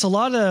I guess a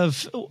lot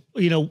of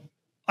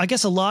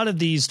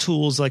these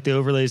tools like the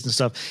overlays and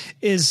stuff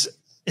is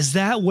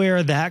that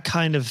where that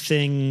kind of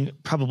thing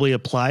probably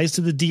applies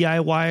to the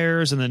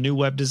DIYers and the new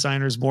web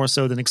designers more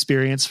so than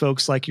experienced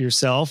folks like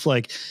yourself?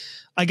 Like,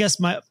 I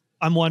guess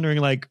I'm wondering,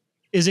 like,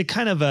 is it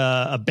kind of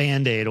a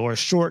Band-Aid or a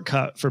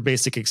shortcut for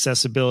basic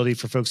accessibility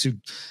for folks who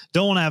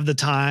don't have the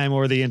time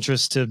or the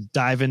interest to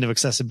dive into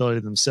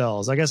accessibility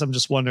themselves? I guess I'm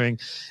just wondering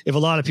if a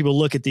lot of people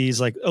look at these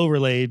like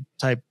overlay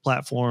type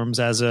platforms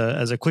as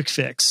a quick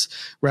fix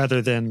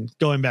rather than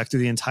going back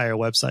through the entire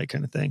website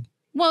kind of thing.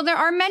 Well, there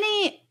are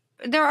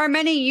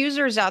many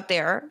users out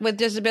there with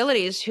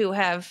disabilities who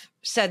have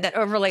said that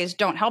overlays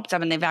don't help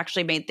them and they've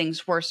actually made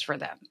things worse for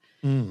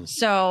them.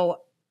 So,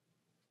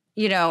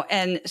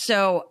 and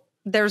so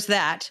there's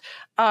that.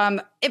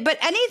 But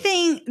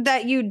anything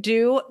that you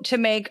do to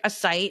make a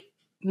site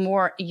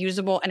more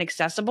usable and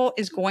accessible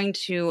is going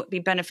to be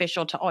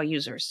beneficial to all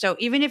users. So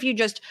even if you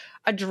just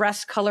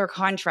address color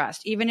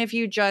contrast, even if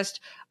you just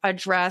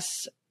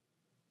address,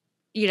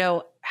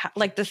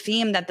 like the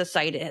theme that the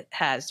site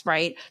has,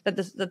 right? That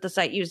the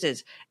site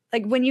uses,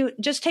 like when you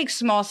just take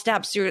small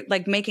steps, you're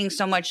like making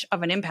so much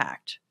of an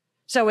impact.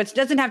 So it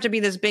doesn't have to be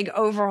this big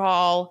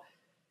overhaul,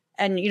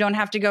 and you don't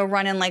have to go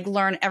run and like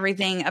learn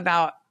everything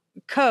about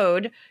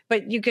code,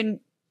 but you can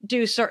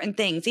do certain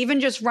things.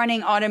 Even just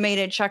running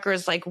automated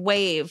checkers like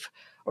Wave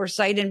or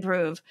Site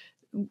Improve,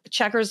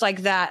 checkers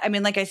like that. I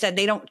mean, like I said,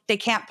 they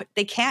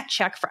can't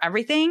check for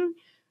everything,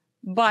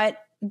 but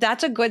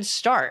that's a good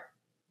start.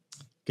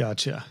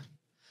 Gotcha.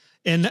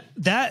 And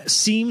that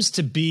seems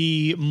to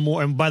be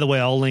more, and by the way,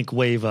 I'll link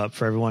Wave up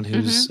for everyone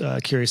who's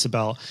curious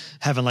about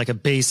having like a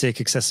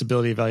basic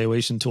accessibility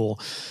evaluation tool.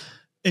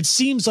 It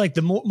seems like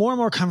the more and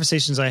more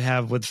conversations I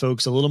have with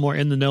folks a little more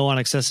in the know on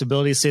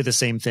accessibility say the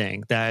same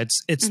thing, that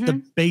it's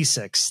the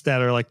basics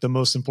that are like the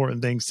most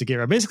important things to get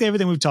right. Basically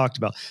everything we've talked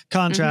about: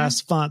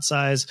 contrast, font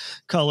size,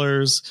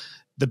 colors,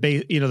 the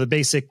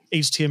basic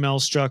HTML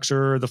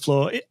structure, the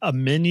flow, a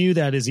menu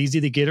that is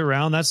easy to get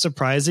around. That's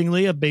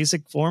surprisingly a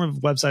basic form of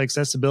website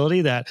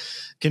accessibility that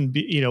can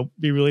be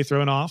really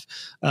thrown off.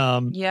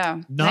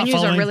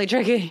 Menus are really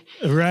tricky.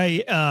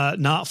 Right.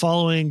 Not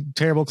following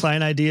terrible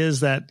client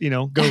ideas that,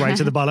 go right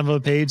to the bottom of a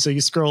page. So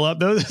you scroll up.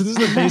 Those are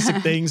the basic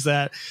things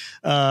that,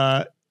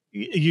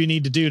 you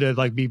need to do to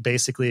like be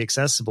basically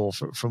accessible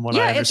from what I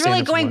understand. It's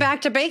really going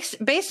back to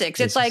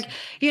basics. It's like,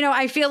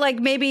 I feel like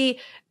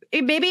maybe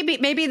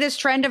this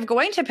trend of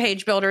going to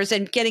page builders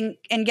and getting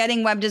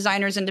web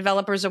designers and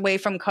developers away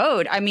from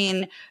code. I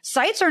mean,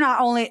 sites are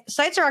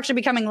actually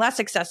becoming less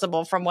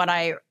accessible from what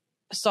I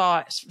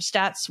saw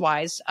stats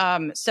wise.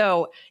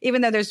 So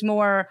even though there's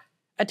more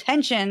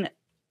attention,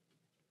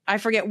 I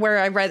forget where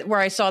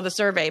I saw the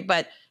survey,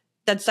 but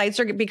that sites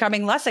are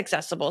becoming less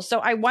accessible. So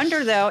I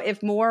wonder though,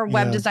 if more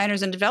web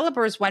designers and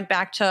developers went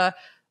back to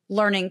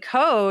learning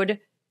code,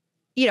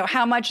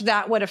 how much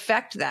that would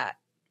affect that.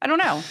 I don't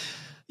know.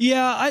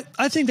 Yeah,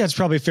 I think that's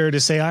probably fair to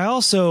say. I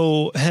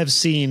also have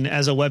seen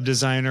as a web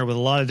designer with a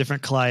lot of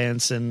different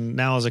clients, and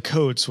now as a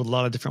coach with a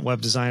lot of different web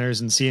designers,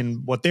 and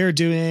seeing what they're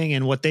doing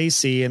and what they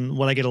see, and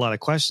what I get a lot of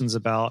questions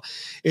about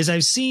is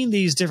I've seen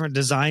these different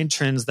design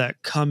trends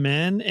that come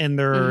in and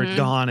they're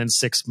gone in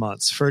 6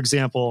 months. For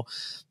example,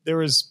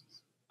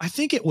 I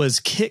think it was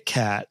Kit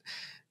Kat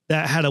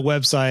that had a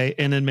website,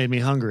 and it made me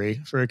hungry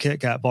for a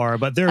Kit Kat bar.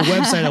 But their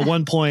website at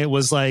one point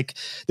was like,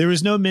 there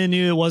was no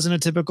menu. It wasn't a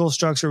typical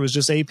structure. It was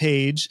just a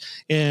page.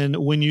 And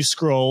when you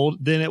scrolled,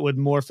 then it would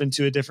morph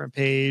into a different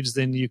page.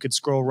 Then you could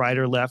scroll right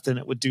or left and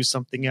it would do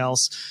something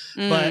else.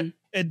 But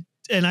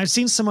and I've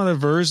seen some other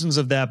versions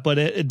of that, but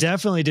it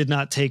definitely did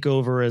not take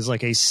over as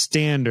like a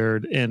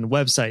standard in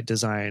website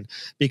design,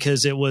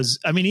 because it was,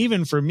 I mean,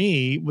 even for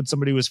me, when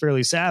somebody was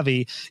fairly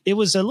savvy, it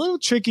was a little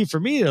tricky for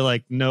me to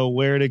like know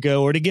where to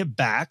go or to get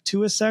back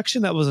to a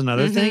section. That was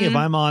another thing. If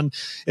I'm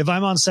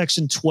on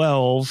section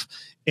 12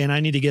 and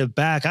I need to get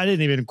back, I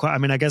didn't even quite, I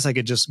mean, I guess I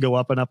could just go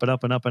up and up and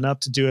up and up and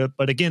up to do it.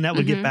 But again, that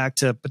would get back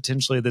to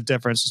potentially the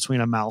difference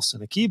between a mouse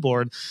and a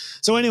keyboard.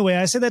 So anyway,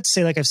 I say that to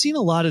say, like, I've seen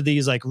a lot of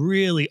these like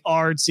really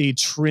artsy,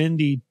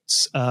 trendy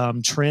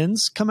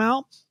trends come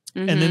out,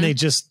 and then they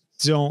just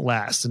don't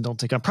last and don't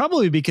take on,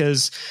 probably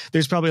because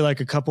there's probably like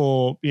a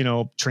couple,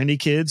 trendy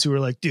kids who are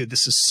like, dude,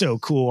 this is so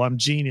cool, I'm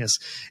genius,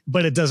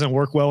 but it doesn't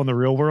work well in the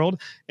real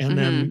world. And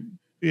then,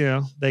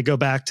 they go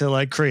back to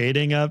like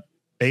creating a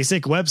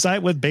basic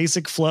website with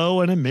basic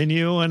flow and a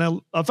menu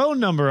and a phone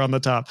number on the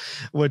top,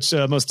 which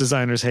most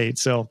designers hate.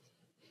 So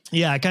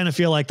yeah, I kind of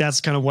feel like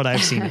that's kind of what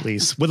I've seen, at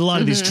least with a lot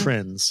of these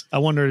trends. I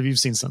wonder if you've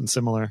seen something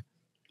similar.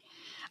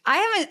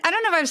 I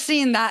don't know if I've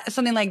seen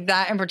something like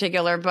that in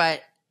particular,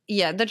 but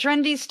yeah, the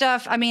trendy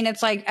stuff. I mean,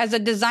 it's like, as a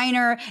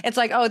designer, it's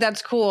like, oh,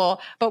 that's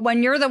cool. But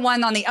when you're the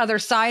one on the other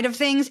side of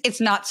things,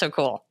 it's not so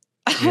cool.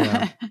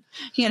 Yeah.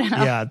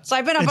 Yeah. So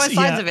I've been on both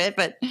sides of it,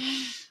 but.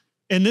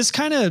 And this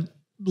kind of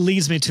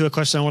leads me to a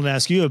question I want to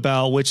ask you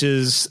about, which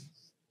is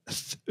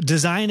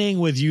designing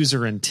with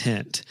user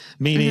intent,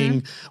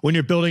 meaning when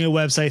you're building a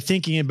website,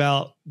 thinking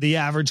about the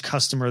average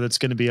customer that's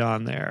going to be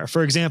on there.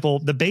 For example,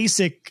 the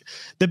basic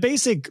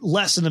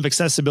lesson of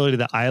accessibility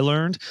that I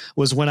learned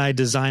was when I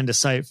designed a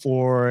site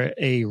for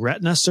a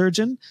retina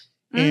surgeon,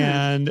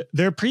 and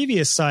their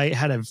previous site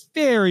had a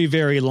very,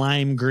 very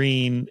lime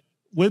green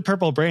with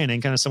purple branding,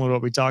 kind of similar to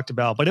what we talked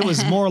about, but it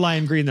was more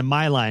lime green than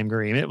my lime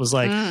green. It was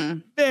like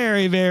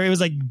very, very, it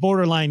was like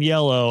borderline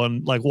yellow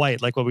and like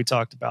white, like what we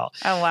talked about.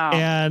 Oh, wow.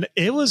 And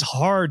it was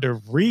hard to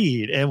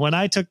read. And when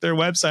I took their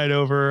website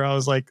over, I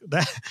was like,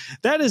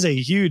 that is a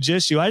huge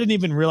issue. I didn't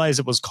even realize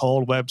it was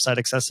called website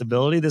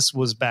accessibility. This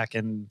would have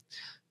been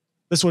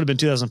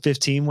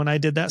 2015 when I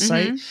did that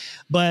site.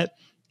 But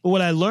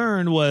what I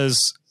learned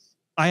was,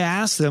 I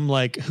asked them,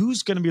 like,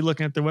 who's going to be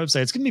looking at their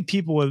website? It's going to be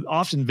people with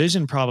often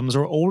vision problems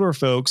or older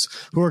folks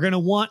who are going to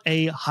want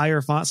a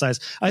higher font size.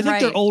 I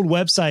think their old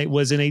website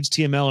was in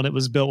HTML and it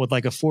was built with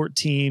like a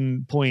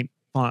 14-point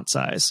font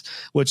size,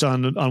 which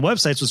on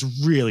websites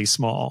was really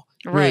small.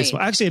 Really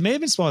small. Actually, it may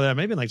have been smaller than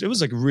that. Maybe it was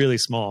like really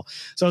small.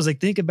 So I was like,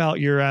 think about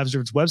your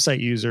average website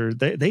user.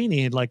 They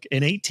need like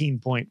an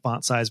 18-point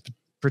font size,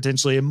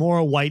 potentially, and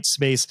more white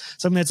space,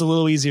 something that's a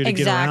little easier to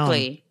get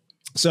around.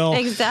 So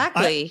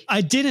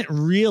I didn't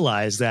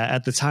realize that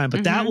at the time,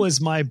 but that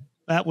was my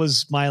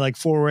like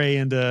foray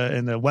into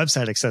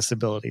website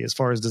accessibility as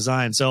far as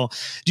design. So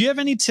do you have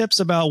any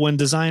tips about when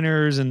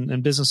designers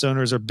and business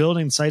owners are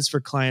building sites for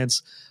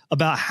clients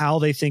about how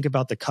they think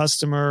about the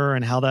customer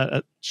and how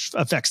that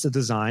affects the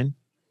design?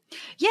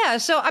 Yeah.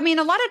 So, I mean,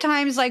 a lot of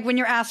times, like when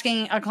you're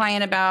asking a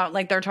client about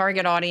like their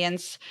target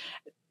audience,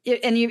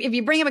 and if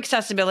you bring up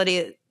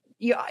accessibility,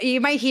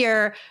 you might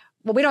hear,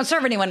 well, we don't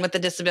serve anyone with a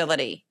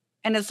disability.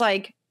 And it's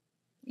like,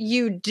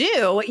 you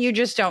do, you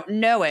just don't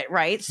know it,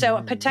 right?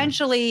 So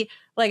potentially,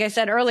 like I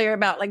said earlier,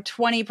 about like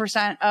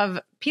 20%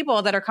 of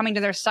people that are coming to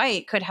their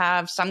site could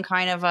have some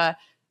kind of a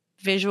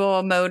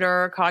visual,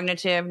 motor,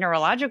 cognitive,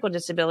 neurological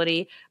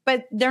disability,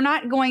 but they're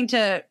not going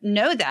to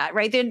know that,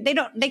 right?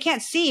 They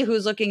can't see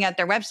who's looking at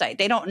their website.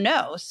 They don't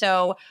know.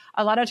 So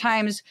a lot of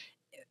times,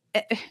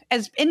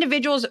 as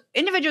individuals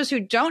who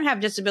don't have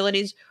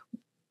disabilities,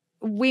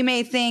 we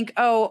may think,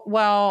 oh,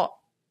 well,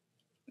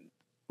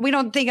 we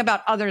don't think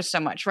about others so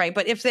much, right?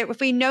 But if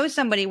we know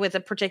somebody with a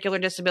particular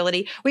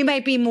disability, we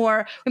might pay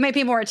more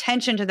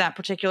attention to that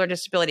particular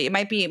disability. It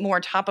might be more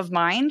top of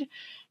mind.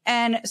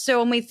 And so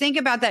when we think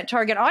about that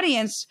target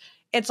audience,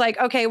 it's like,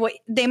 okay, well,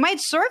 they might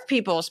serve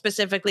people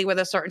specifically with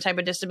a certain type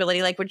of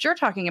disability, like what you're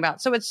talking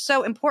about. So it's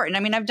so important.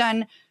 I mean, I've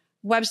done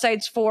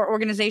websites for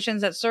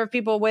organizations that serve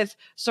people with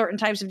certain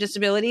types of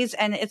disabilities.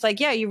 And it's like,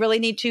 yeah, you really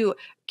need to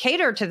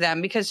cater to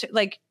them, because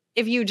like,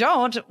 if you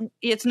don't,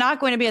 it's not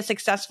going to be a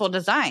successful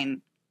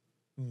design.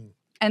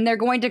 And they're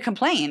going to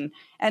complain,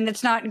 and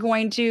it's not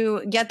going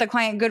to get the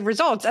client good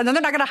results. And then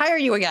they're not going to hire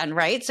you again,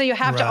 right? So you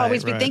have to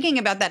always be thinking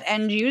about that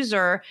end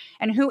user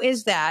and who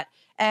is that,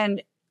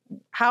 and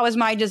how is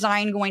my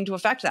design going to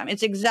affect them?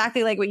 It's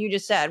exactly like what you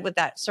just said with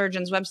that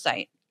surgeon's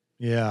website.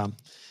 Yeah.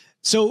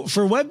 So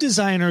for web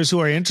designers who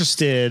are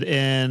interested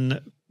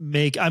in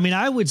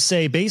I would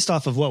say, based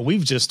off of what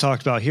we've just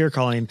talked about here,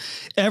 Colleen,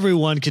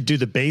 everyone could do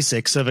the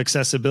basics of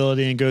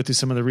accessibility and go through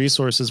some of the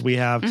resources we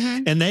have,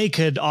 and they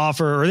could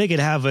offer, or they could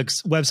have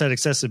website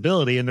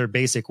accessibility in their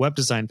basic web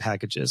design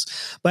packages.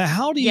 But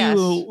how do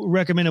you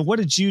recommend it? What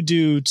did you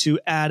do to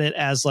add it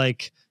as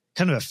like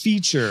kind of a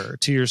feature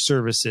to your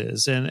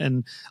services?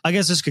 And I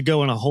guess this could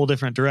go in a whole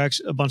different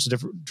direction, a bunch of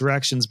different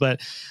directions, but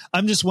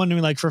I'm just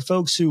wondering, like, for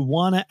folks who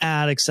want to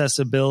add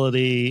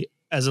accessibility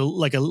as a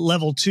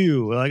level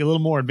 2, like a little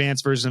more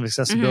advanced version of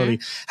accessibility,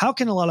 how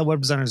can a lot of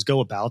web designers go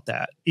about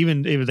that,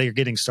 even if they're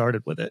getting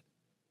started with it?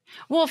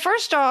 Well,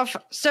 first off,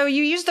 so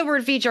you use the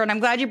word feature, and I'm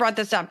glad you brought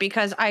this up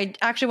because I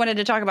actually wanted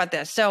to talk about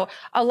this. So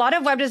a lot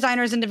of web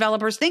designers and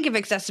developers think of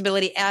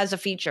accessibility as a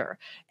feature.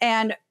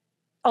 And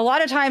a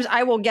lot of times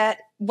I will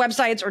get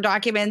websites or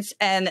documents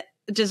and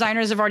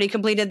designers have already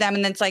completed them,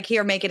 and then it's like,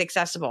 here, make it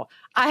accessible.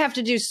 I have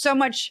to do so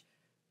much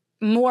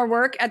more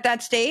work at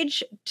that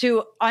stage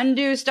to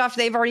undo stuff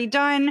they've already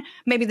done.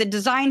 Maybe the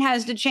design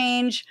has to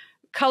change,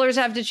 colors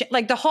have to change,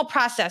 like the whole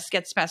process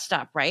gets messed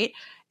up, right?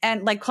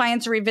 And like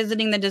clients are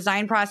revisiting the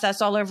design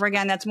process all over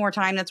again. That's more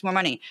time, that's more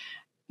money.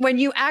 When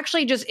you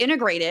actually just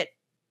integrate it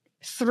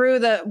through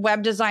the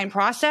web design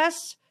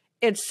process,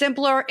 it's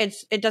simpler.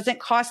 It doesn't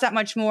cost that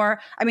much more.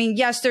 I mean,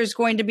 yes, there's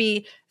going to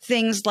be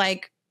things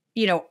like,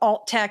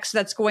 alt text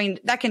that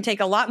can take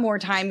a lot more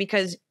time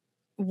because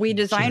we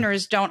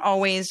designers don't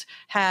always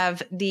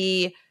have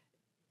the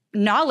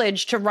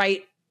knowledge to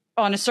write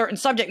on a certain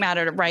subject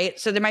matter to write.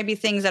 So there might be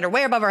things that are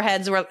way above our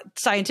heads, where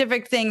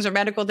scientific things or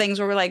medical things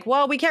where we're like,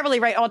 well, we can't really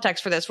write alt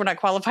text for this. We're not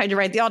qualified to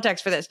write the alt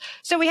text for this.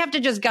 So we have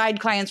to just guide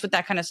clients with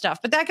that kind of stuff.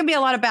 But that can be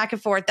a lot of back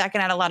and forth. That can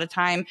add a lot of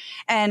time.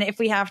 And if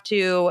we have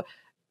to,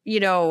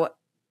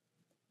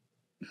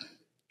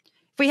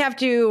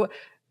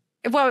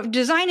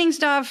 designing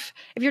stuff,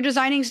 if you're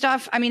designing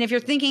stuff, I mean, if you're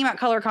thinking about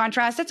color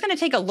contrast, that's going to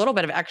take a little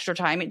bit of extra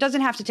time. It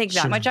doesn't have to take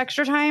that much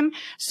extra time.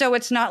 So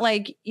it's not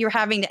like you're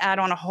having to add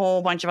on a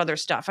whole bunch of other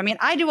stuff. I mean,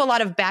 I do a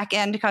lot of back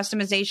end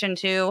customization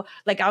too.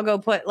 Like I'll go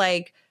put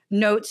like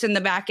notes in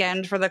the back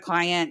end for the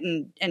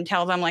client and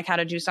tell them like how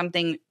to do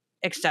something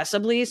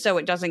accessibly so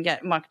it doesn't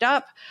get mucked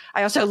up.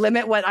 I also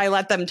limit what I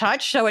let them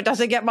touch so it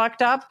doesn't get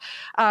mucked up.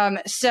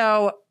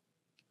 So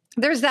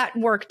there's that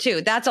work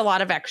too. That's a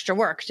lot of extra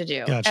work to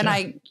do. Gotcha. And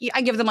I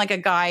give them like a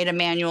guide, a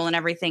manual and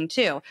everything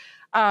too.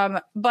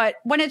 But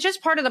when it's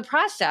just part of the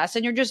process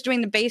and you're just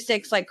doing the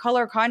basics like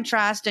color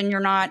contrast and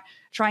you're not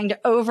trying to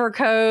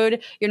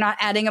overcode, you're not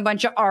adding a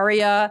bunch of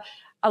ARIA.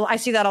 I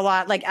see that a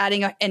lot, like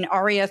adding an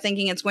ARIA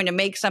thinking it's going to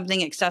make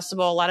something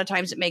accessible. A lot of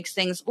times it makes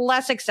things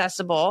less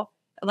accessible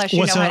unless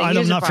you know how to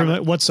use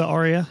it. What's the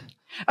ARIA?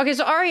 Okay,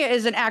 so ARIA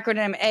is an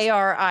acronym,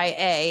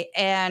 ARIA,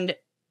 and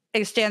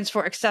it stands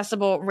for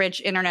accessible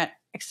rich internet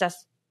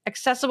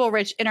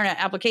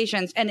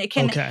applications. And it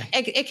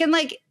can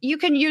like, you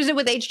can use it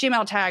with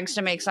HTML tags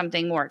to make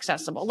something more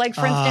accessible. Like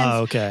for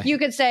instance, you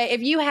could say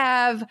if you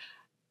have,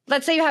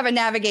 let's say you have a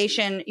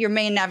navigation, your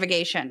main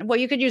navigation. Well,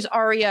 you could use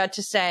ARIA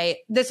to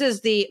say, this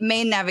is the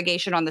main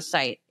navigation on the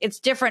site. It's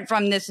different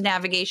from this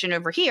navigation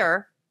over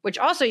here, which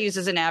also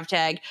uses a nav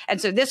tag.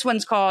 And so this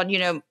one's called,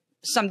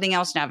 something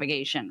else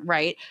navigation,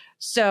 right?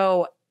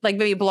 So like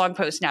maybe blog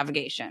post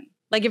navigation.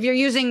 Like if you're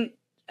using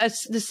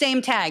the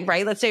same tag,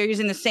 right? Let's say you're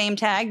using the same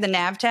tag, the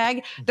nav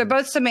tag. They're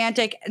both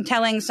semantic and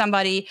telling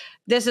somebody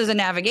this is a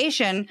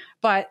navigation,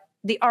 but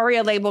the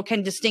ARIA label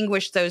can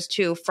distinguish those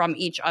two from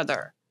each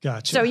other.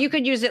 Gotcha. So you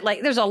could use it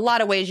like, there's a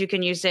lot of ways you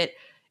can use it.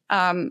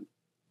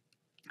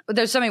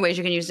 There's so many ways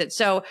you can use it.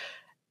 So,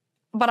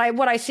 but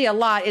what I see a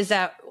lot is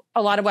that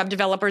a lot of web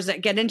developers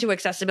that get into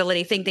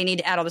accessibility think they need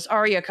to add all this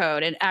ARIA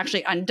code and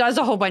actually undoes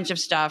a whole bunch of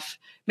stuff,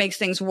 makes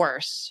things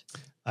worse.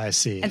 I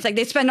see. It's like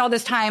they spend all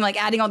this time like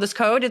adding all this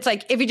code. It's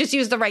like if you just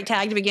use the right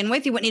tag to begin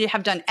with, you wouldn't need to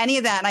have done any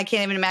of that. And I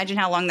can't even imagine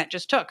how long that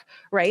just took,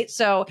 right?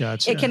 So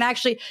It can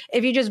actually,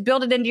 if you just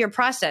build it into your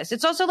process.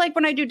 It's also like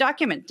when I do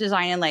document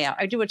design and layout,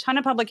 I do a ton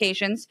of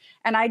publications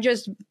and I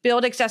just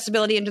build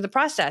accessibility into the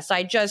process.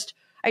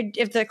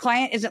 If the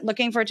client isn't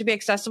looking for it to be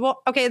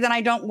accessible, okay, then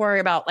I don't worry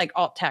about like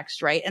alt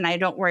text, right? And I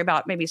don't worry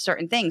about maybe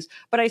certain things,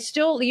 but I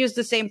still use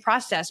the same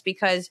process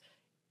because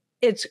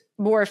it's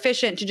more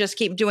efficient to just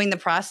keep doing the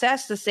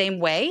process the same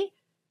way.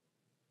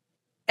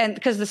 And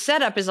because the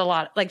setup is a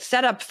lot, like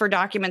setup for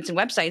documents and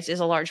websites is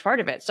a large part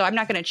of it. So I'm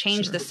not going to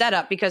change the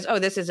setup because,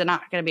 this is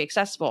not going to be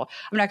accessible.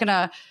 I'm not going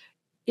to,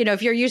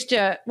 if you're used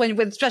to,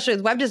 especially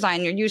with web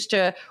design, you're used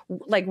to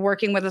like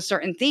working with a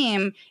certain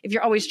theme. If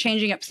you're always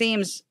changing up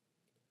themes,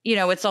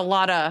 it's a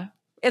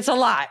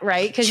lot,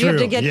 right? Because you have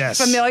to get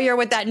familiar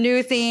with that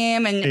new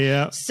theme.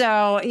 And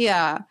so,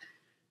 yeah.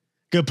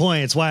 Good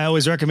point. It's why I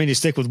always recommend you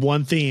stick with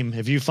one theme.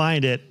 If you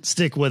find it,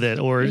 stick with it,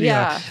 or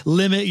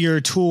limit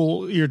your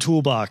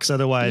toolbox.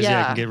 Otherwise, it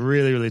can get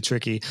really, really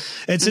tricky.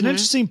 It's an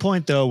interesting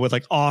point though, with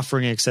like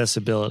offering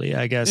accessibility.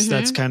 I guess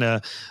that's kind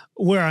of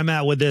where I'm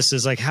at with this,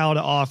 is like how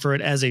to offer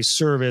it as a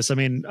service. I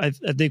mean, I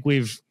think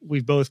we've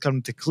both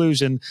come to the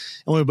conclusion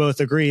and we both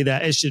agree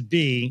that it should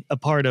be a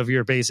part of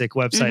your basic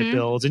website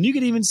builds. And you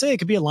could even say it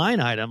could be a line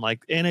item,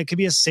 and it could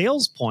be a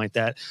sales point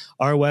that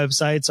our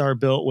websites are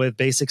built with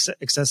basic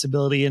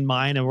accessibility in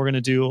mind. And we're going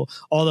to do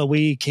all that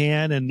we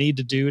can and need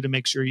to do to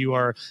make sure you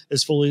are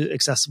as fully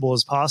accessible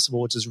as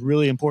possible, which is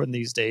really important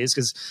these days.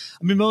 Because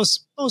I mean,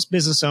 most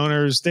business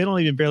owners, they don't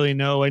even barely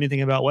know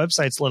anything about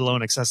websites, let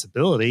alone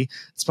accessibility.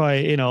 It's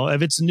probably,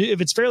 if it's new,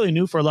 if it's fairly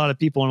new for a lot of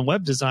people in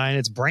web design,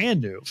 it's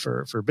brand new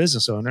for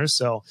business owners.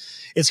 So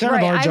it's kind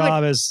of our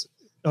job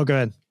go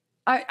ahead.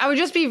 I would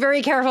just be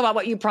very careful about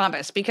what you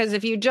promise, because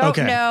if you don't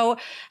know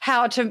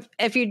how to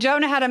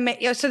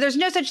make, so there's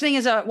no such thing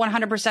as a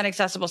 100%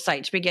 accessible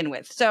site to begin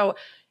with. So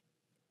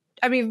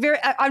I mean,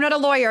 I'm not a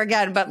lawyer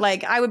again, but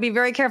like I would be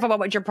very careful about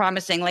what you're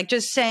promising. Like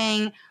just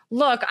saying,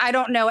 look, I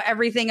don't know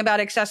everything about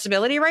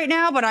accessibility right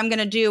now, but I'm going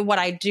to do what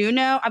I do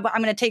know. I'm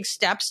going to take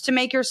steps to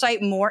make your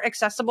site more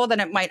accessible than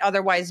it might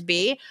otherwise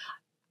be.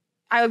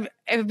 I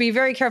would be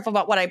very careful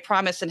about what I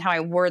promise and how I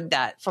word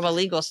that from a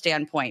legal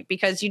standpoint,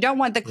 because you don't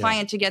want the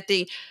client to get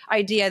the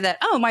idea that,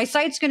 my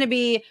site's going to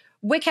be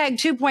WCAG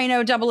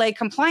 2.0 AA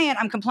compliant.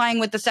 I'm complying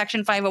with the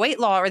Section 508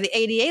 law or the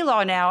ADA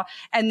law now.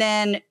 And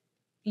then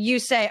you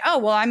say,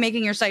 I'm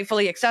making your site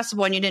fully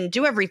accessible and you didn't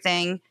do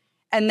everything.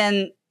 And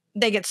then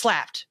they get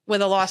slapped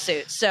with a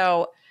lawsuit.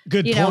 So,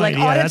 good point. Like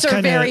audits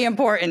are very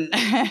important.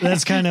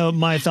 That's kind of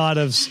my thought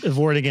of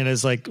wording it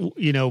as like,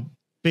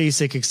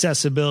 basic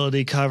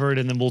accessibility covered,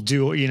 and then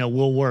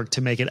we'll work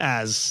to make it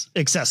as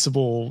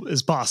accessible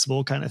as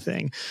possible kind of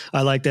thing.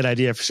 I like that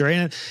idea for sure.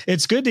 And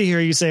it's good to hear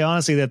you say,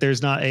 honestly, that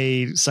there's not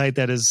a site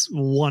that is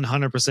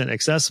 100%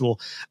 accessible.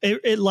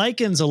 It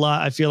likens a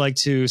lot, I feel like,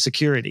 to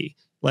security.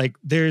 Like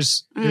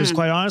there's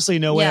quite honestly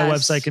no way a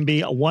website can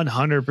be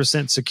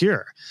 100%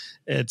 secure.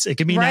 It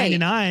can be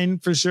 99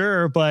 for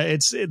sure,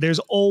 but there's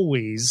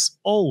always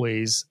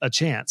a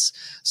chance.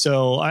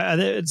 So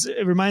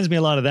it reminds me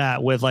a lot of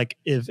that with like,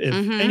 if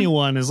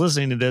anyone is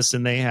listening to this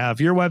and they have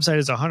your website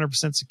is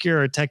 100%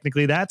 secure,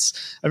 technically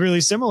that's a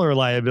really similar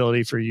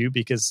liability for you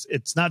because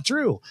it's not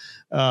true.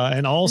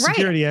 And all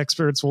security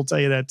experts will tell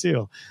you that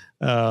too.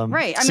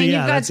 Right. I mean,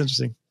 that's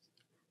interesting.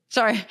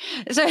 Sorry.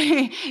 So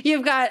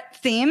you've got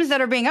themes that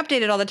are being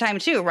updated all the time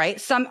too,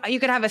 right? You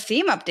could have a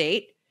theme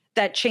update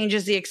that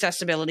changes the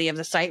accessibility of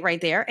the site right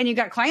there. And you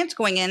got clients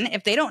going in,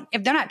 if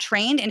they're not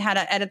trained in how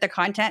to edit the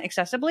content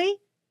accessibly,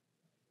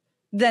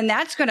 then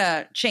that's going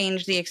to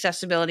change the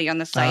accessibility on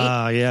the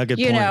site. Yeah, good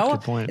point.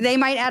 Good point. They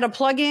might add a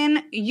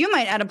plugin. You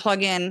might add a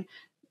plugin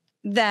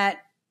that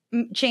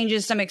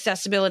changes some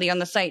accessibility on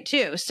the site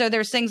too. So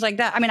there's things like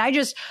that. I mean,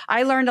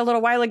 I learned a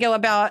little while ago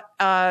about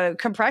a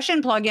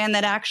compression plugin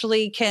that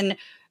actually can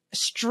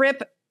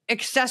strip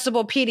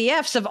accessible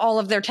PDFs of all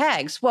of their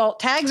tags. Well,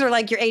 tags are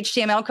like your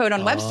HTML code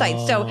on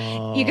websites.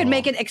 So you can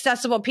make an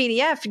accessible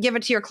PDF, give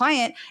it to your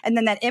client, and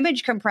then that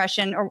image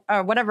compression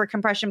or whatever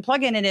compression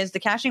plugin it is, the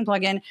caching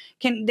plugin,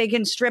 they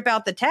can strip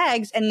out the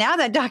tags. And now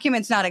that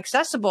document's not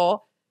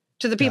accessible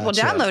to the people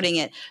downloading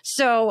it.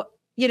 So,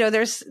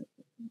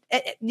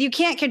 you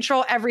can't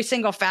control every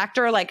single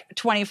factor like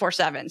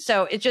 24/7.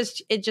 So it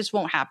just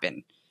won't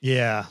happen.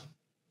 Yeah.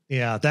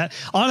 Yeah, that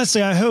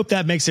honestly, I hope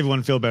that makes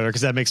everyone feel better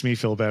because that makes me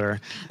feel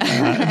better.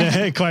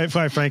 Quite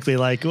frankly,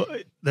 like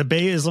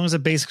as long as the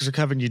basics are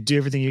covered, you do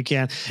everything you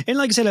can. And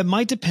like I said, it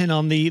might depend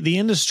on the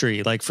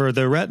industry. Like for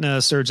the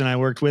retina surgeon I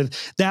worked with,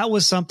 that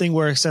was something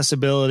where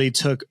accessibility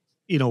took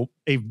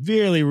a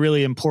really,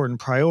 really important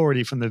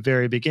priority from the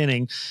very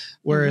beginning.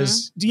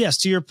 Whereas, yes,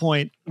 to your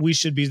point, we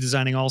should be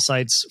designing all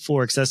sites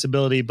for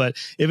accessibility. But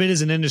if it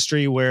is an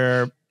industry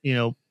where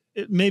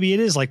maybe it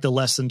is like the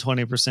less than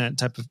 20%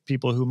 type of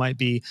people who might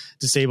be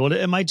disabled,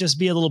 it might just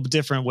be a little bit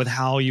different with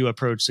how you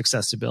approach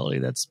accessibility.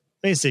 That's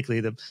basically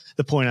the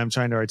point I'm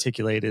trying to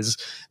articulate is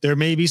there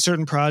may be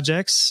certain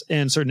projects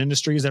and certain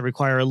industries that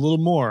require a little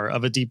more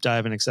of a deep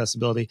dive in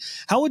accessibility.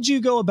 How would you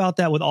go about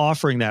that with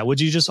offering that? Would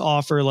you just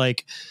offer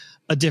like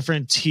a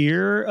different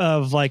tier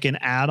of like an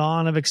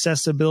add-on of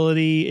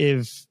accessibility?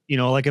 If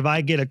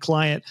I get a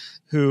client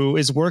who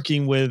is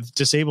working with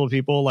disabled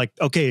people, like,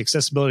 okay,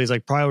 accessibility is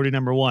like priority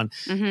number one.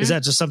 Is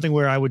that just something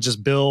where I would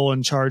just bill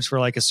and charge for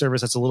like a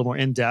service that's a little more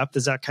in depth?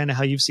 Is that kind of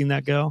how you've seen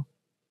that go?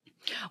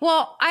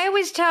 Well, I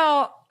always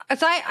tell,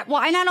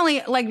 I not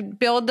only like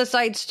build the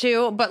sites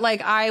too, but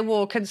like I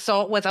will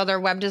consult with other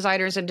web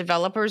designers and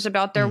developers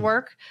about their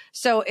work.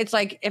 So it's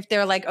like, if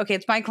they're like, okay,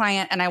 it's my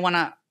client and I want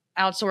to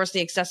outsource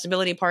the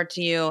accessibility part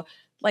to you,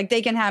 like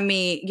they can have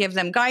me give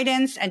them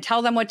guidance and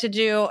tell them what to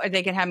do, or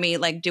they can have me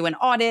like do an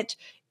audit.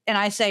 And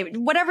I say,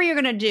 whatever you're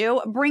going to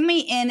do, bring me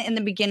in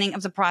the beginning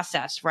of the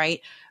process, right?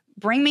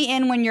 Bring me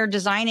in when you're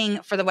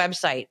designing for the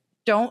website.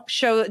 Don't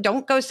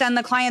go send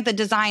the client the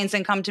designs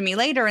and come to me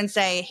later and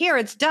say, here,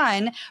 it's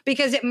done,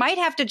 because it might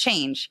have to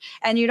change.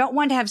 And you don't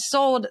want to have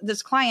sold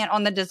this client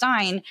on the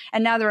design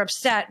and now they're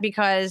upset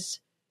because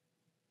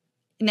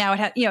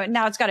now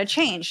now it's got to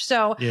change.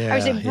 So I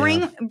would say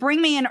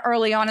bring me in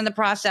early on in the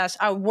process.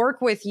 I'll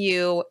work with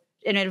you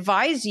and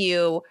advise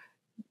you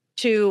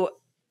to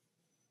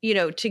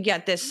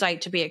get this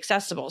site to be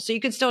accessible. So you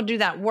can still do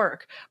that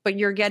work, but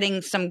you're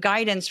getting some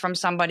guidance from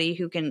somebody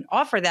who can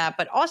offer that.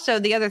 But also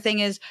the other thing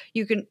is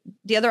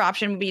the other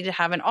option would be to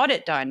have an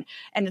audit done.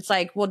 And it's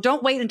like, well,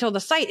 don't wait until the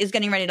site is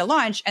getting ready to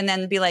launch and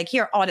then be like,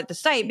 here, audit the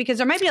site, because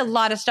there might be a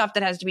lot of stuff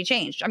that has to be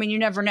changed. I mean, you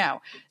never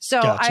know. So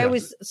I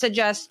always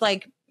suggest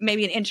like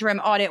maybe an interim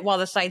audit while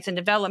the site's in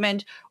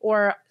development,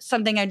 or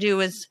something I do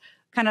is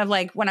kind of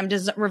like when I'm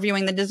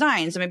reviewing the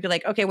designs, I might be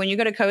like, okay, when you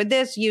go to code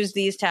this, use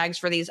these tags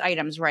for these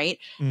items, right?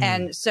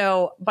 And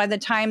so by the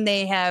time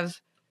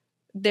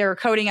they're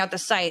coding out the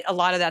site, a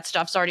lot of that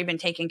stuff's already been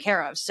taken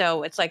care of.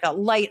 So it's like a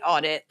light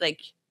audit, like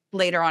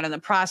later on in the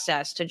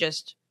process, to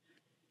just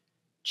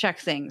check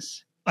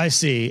things. I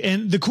see.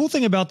 And the cool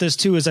thing about this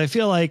too is I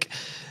feel like,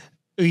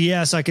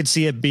 yes, I could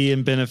see it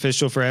being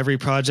beneficial for every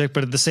project,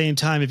 but at the same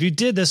time, if you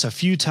did this a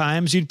few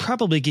times, you'd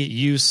probably get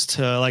used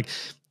to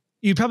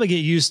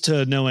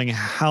knowing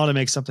how to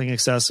make something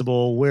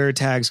accessible, where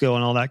tags go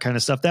and all that kind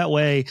of stuff. That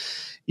way,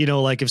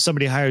 like if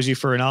somebody hires you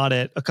for an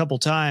audit a couple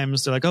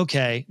times, they're like,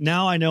 okay,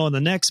 now I know in the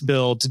next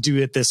build to do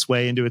it this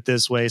way and do it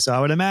this way. So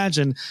I would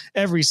imagine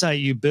every site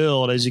you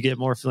build, as you get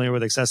more familiar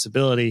with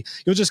accessibility,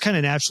 you'll just kind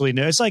of naturally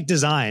know. It's like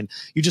design.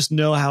 You just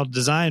know how to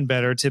design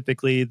better.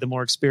 Typically, the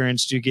more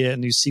experienced you get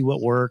and you see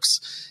what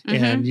works,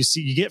 and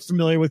you get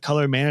familiar with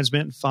color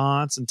management and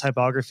fonts and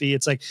typography.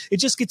 It's like, it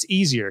just gets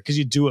easier because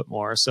you do it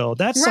more. So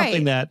that's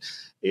something that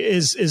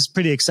is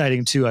pretty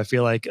exciting too. I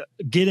feel like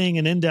getting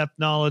an in-depth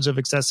knowledge of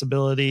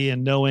accessibility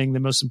and knowing the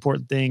most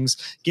important things,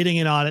 getting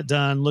an audit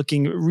done,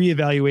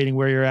 reevaluating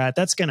where you're at,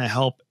 that's going to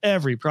help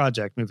every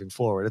project moving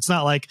forward. It's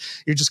not like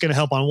you're just going to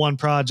help on one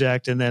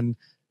project and then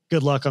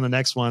good luck on the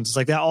next ones. It's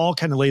like that all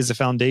kind of lays the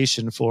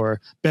foundation for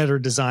better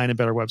design and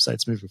better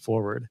websites moving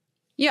forward.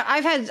 Yeah,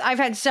 I've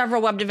had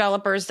several web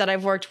developers that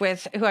I've worked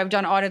with who I've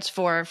done audits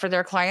for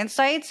their client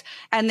sites,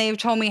 and they've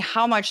told me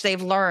how much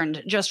they've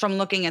learned just from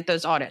looking at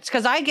those audits.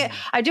 Because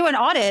I do an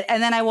audit,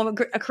 and then I will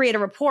create a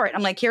report.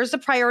 I'm like, here's the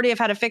priority of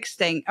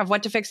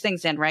what to fix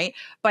things in, right?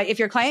 But if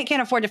your client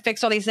can't afford to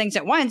fix all these things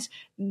at once,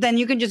 then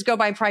you can just go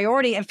by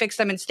priority and fix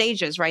them in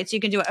stages, right? So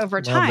you can do it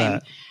over time.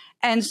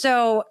 And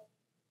so,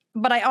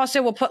 but I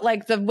also will put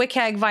like the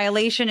WCAG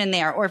violation in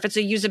there, or if it's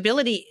a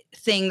usability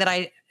thing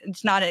that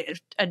it's not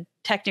a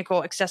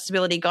technical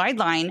accessibility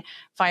guideline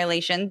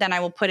violation, then I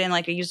will put in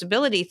like a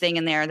usability thing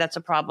in there that's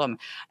a problem.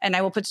 And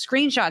I will put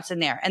screenshots in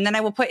there. And then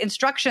I will put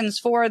instructions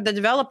for the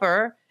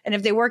developer. And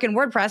if they work in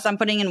WordPress, I'm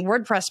putting in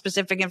WordPress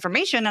specific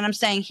information. And I'm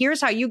saying,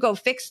 here's how you go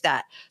fix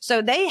that.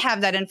 So they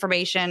have that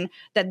information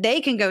that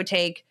they can go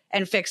take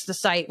and fix the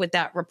site with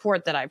that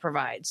report that I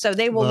provide. So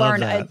they will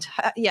learn.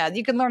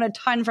 You can learn a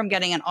ton from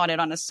getting an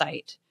audit on a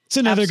site. It's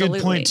another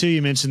good point too.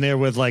 You mentioned there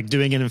with like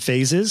doing it in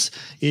phases.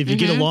 If you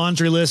get a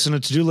laundry list and a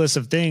to-do list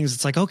of things,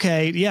 it's like,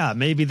 okay, yeah,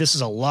 maybe this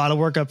is a lot of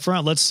work up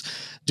front. Let's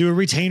do a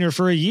retainer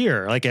for a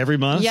year. Like every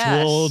month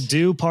we'll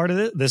do part of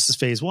it. This is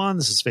phase 1.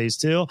 This is phase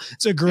 2.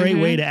 It's a great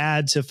way to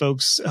add to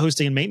folks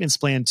hosting a maintenance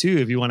plan too.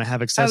 If you want to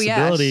have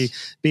accessibility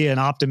be an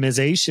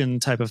optimization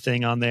type of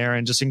thing on there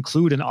and just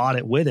include an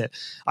audit with it.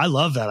 I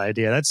love that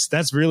idea.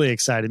 That's really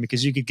exciting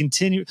because you could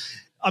continue.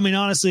 I mean,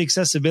 honestly,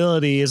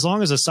 accessibility, as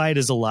long as a site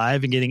is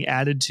alive and getting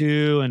added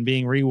to and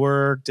being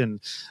reworked and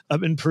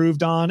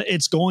improved on,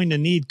 it's going to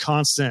need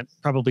constant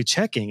probably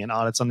checking and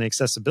audits on the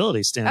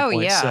accessibility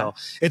standpoint. So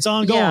it's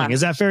ongoing. Yeah.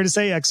 Is that fair to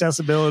say?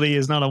 Accessibility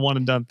is not a one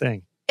and done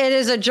thing. It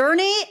is a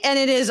journey and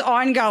it is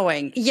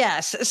ongoing.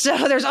 Yes.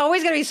 So there's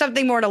always going to be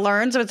something more to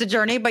learn. So it's a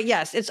journey, but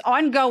yes, it's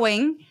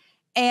ongoing.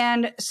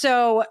 And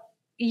so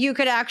you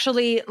could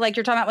actually, like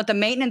you're talking about with the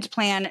maintenance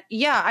plan.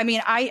 Yeah. I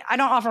mean, I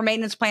don't offer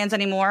maintenance plans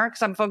anymore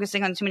because I'm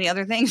focusing on too many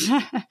other things.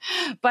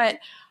 But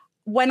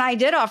when I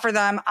did offer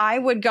them, I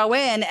would go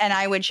in and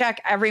I would check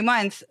every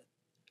month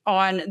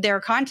on their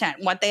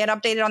content, what they had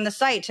updated on the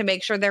site to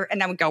make sure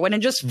and I would go in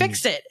and just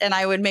fix it. And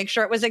I would make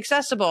sure it was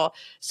accessible.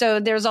 So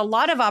there's a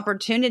lot of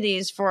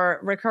opportunities for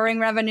recurring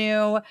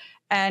revenue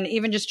and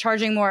even just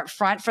charging more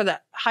upfront for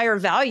the higher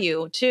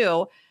value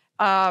too.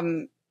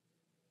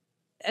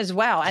 As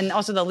well. And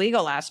also the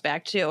legal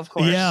aspect too, of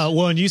course. Yeah.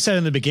 Well, and you said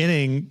in the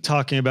beginning,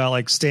 talking about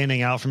like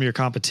standing out from your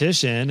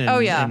competition.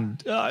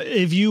 And,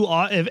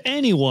 if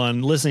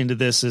anyone listening to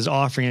this is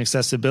offering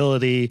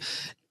accessibility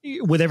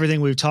with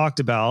everything we've talked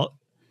about,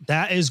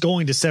 that is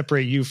going to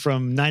separate you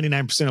from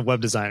 99% of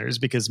web designers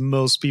because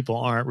most people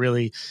aren't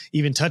really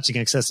even touching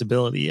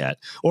accessibility yet,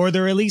 or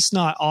they're at least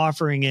not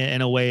offering it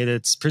in a way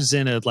that's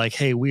presented like,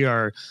 hey, we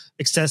are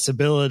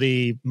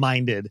accessibility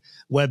minded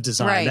web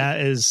design.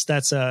 Right.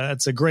 That's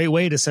a great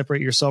way to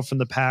separate yourself from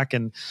the pack.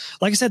 And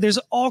like I said, there's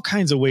all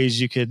kinds of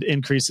ways you could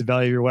increase the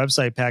value of your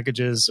website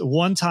packages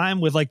one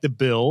time with like the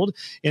build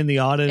in the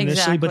audit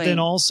initially, but then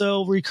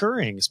also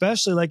recurring,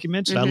 especially like you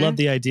mentioned. I love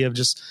the idea of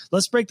just,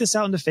 let's break this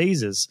out into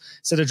phases.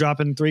 Instead of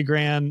dropping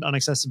 $3,000 on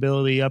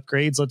accessibility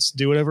upgrades, let's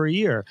do it over a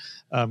year.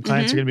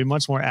 Clients are going to be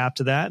much more apt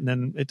to that. And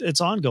then it's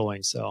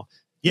ongoing. So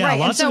yeah,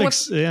 lots of,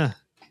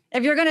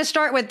 if you're going to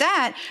start with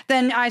that,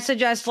 then I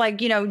suggest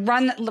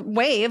run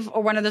Wave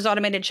or one of those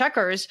automated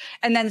checkers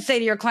and then say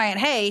to your client,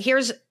 hey,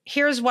 here's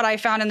what I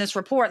found in this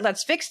report.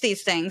 Let's fix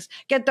these things,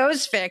 get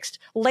those fixed.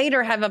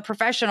 Later, have a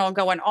professional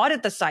go and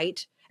audit the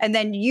site. And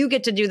then you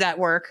get to do that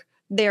work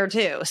there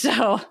too.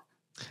 So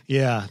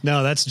yeah,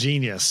 no, that's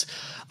genius.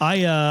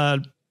 I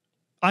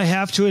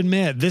have to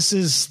admit, this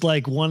is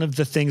like one of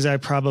the things I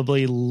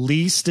probably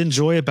least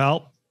enjoy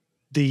about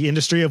the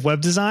industry of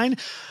web design,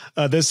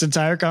 this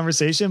entire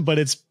conversation, but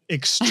it's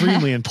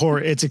extremely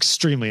important. It's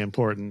extremely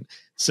important.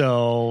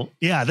 So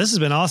yeah, this has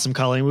been awesome,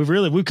 Colleen.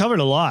 We've covered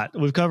a lot.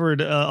 We've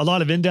covered a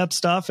lot of in-depth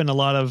stuff and a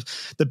lot of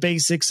the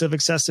basics of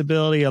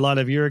accessibility, a lot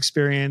of your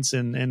experience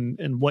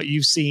and what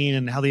you've seen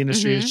and how the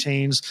industry has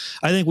changed.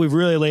 I think we've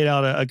really laid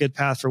out a good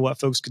path for what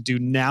folks could do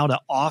now to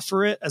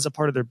offer it as a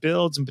part of their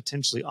builds and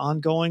potentially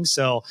ongoing.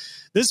 So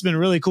this has been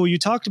really cool. You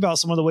talked about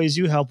some of the ways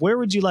you help. Where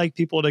would you like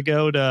people to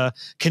go to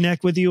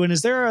connect with you? And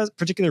is there a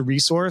particular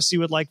resource you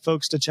would like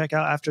folks to check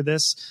out after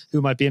this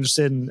who might be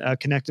interested in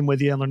connecting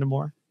with you and learning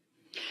more?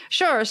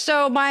 Sure.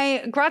 So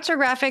my Gratzer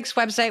Graphics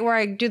website where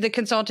I do the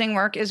consulting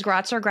work is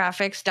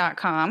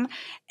gratzergraphics.com.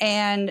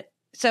 And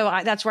so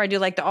that's where I do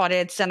like the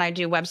audits and I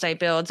do website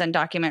builds and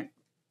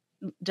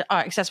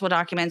accessible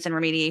documents and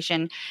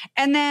remediation.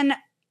 And then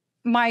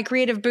my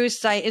Creative Boost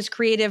site is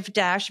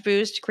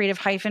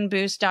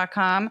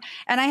creative-boost.com.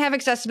 And I have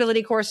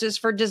accessibility courses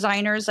for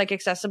designers, like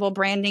accessible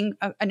branding,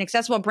 an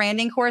accessible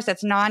branding course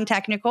that's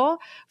non-technical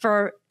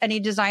for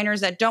any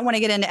designers that don't want to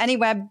get into any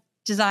web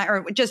design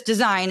or just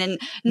design and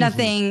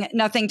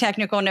nothing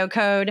technical, no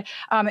code.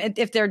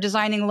 If they're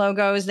designing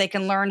logos, they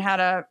can learn how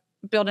to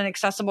build an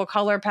accessible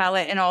color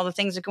palette and all the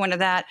things that go into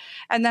that.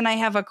 And then I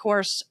have a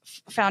course,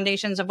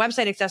 Foundations of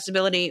Website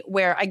Accessibility,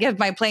 where I give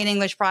my plain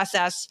English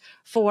process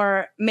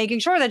for making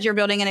sure that you're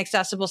building an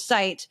accessible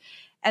site.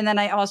 And then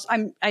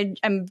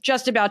I'm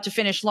just about to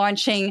finish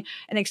launching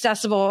an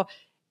accessible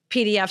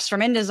PDFs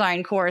from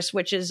InDesign course,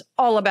 which is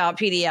all about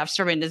PDFs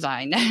from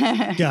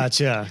InDesign.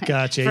 Gotcha.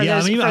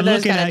 Yeah,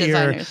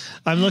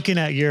 I'm looking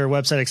at your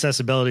website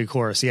accessibility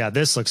course. Yeah,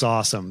 this looks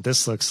awesome.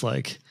 This looks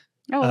like.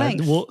 Oh,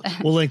 thanks.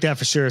 We'll link that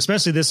for sure.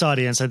 Especially this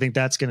audience, I think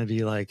that's going to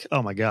be like,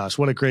 oh my gosh,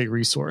 what a great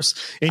resource!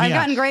 And I've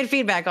gotten great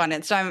feedback on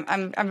it, so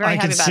I'm very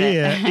happy about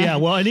it. Yeah,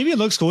 well, and even it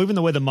looks cool. Even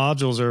the way the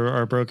modules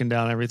are broken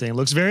down, and everything, it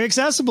looks very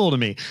accessible to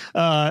me.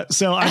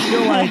 So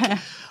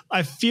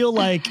I feel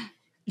like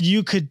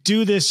you could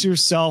do this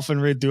yourself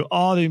and read through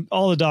all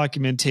the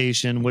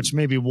documentation, which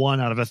maybe 1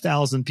 out of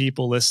 1,000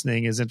 people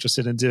listening is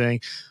interested in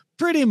doing.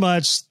 Pretty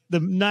much the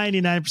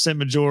 99%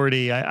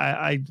 majority,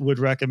 I would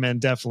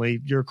recommend definitely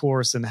your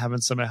course and having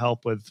some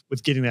help with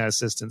getting that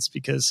assistance,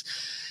 because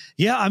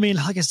yeah, I mean,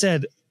 like I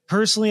said,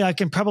 personally, I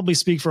can probably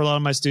speak for a lot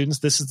of my students.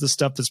 This is the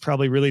stuff that's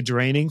probably really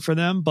draining for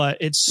them, but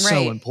it's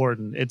so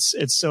important. It's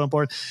so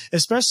important,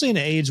 especially in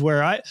an age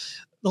where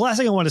the last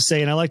thing I want to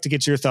say, and I like to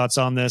get your thoughts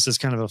on this as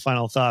kind of a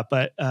final thought,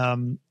 but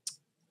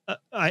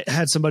I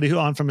had somebody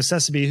on from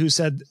Accessibility who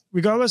said,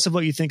 regardless of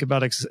what you think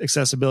about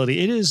accessibility,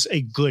 it is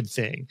a good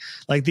thing.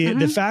 Like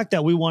the fact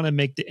that we want to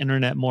make the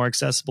internet more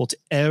accessible to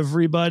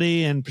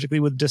everybody, and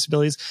particularly with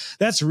disabilities,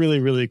 that's really,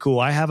 really cool.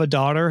 I have a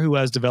daughter who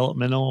has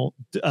developmental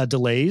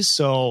delays.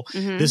 So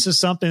this is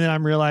something that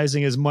I'm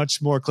realizing is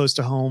much more close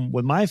to home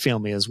with my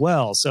family as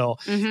well. So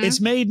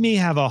it's made me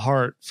have a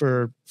heart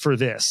for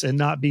this and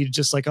not be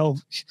just like, oh,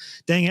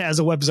 dang it, as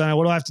a web designer,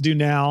 what do I have to do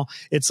now?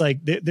 It's like,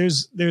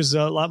 there's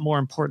a lot more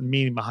important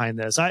meaning behind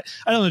this. I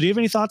don't know. Do you have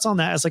any thoughts on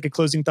that as like a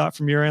closing thought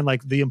from your end,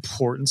 like the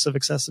importance of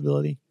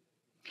accessibility?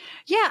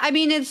 Yeah. I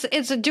mean,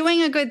 it's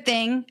doing a good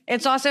thing.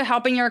 It's also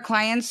helping your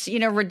clients,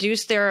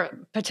 reduce their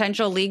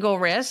potential legal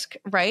risk.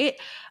 Right.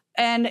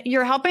 And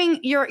you're helping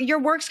your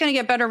work's going to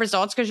get better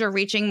results because you're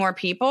reaching more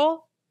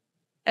people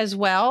as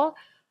well.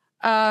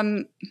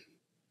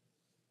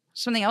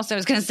 Something else I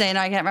was going to say, and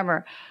I can't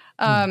remember.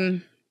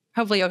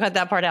 Hopefully you'll cut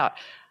that part out.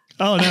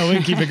 Oh, no, we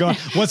can keep it going.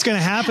 What's going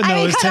to happen,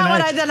 though, is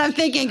tonight. I'm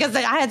thinking, because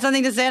I had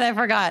something to say and I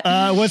forgot.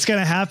 What's going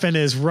to happen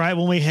is right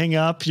when we hang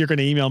up, you're going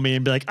to email me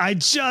and be like, I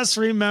just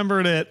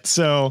remembered it.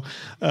 So,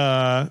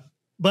 but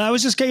I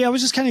was just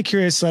kind of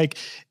curious, like,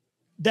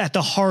 at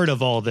the heart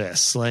of all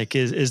this, like,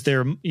 is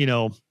there,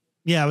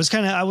 I was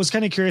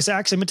kind of curious.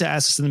 Actually, I meant to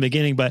ask this in the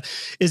beginning, but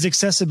is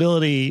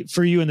accessibility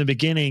for you in the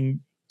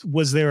beginning,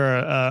 was there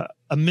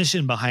a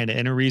mission behind it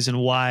and a reason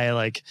why,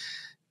 like,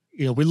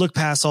 we look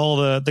past all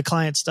the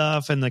client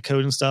stuff and the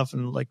code and stuff,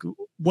 and like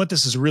what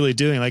this is really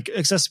doing? Like,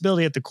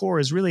 accessibility at the core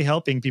is really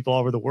helping people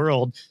all over the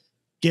world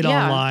get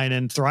online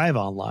and thrive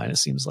online, it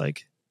seems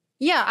like.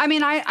 Yeah. I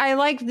mean, I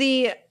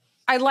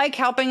like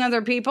helping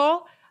other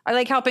people. I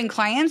like helping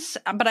clients,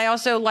 but I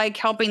also like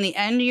helping the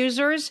end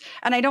users.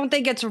 And I don't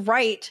think it's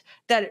right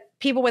that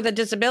people with a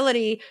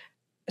disability,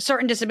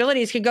 certain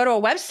disabilities, could go to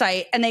a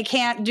website and they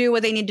can't do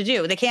what they need to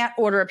do. They can't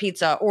order a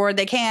pizza, or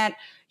they can't,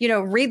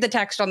 read the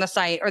text on the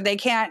site, or they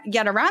can't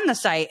get around the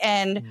site.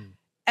 And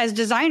as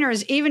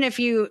designers, even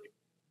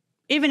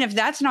if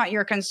that's not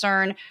your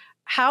concern,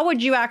 how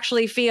would you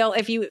actually feel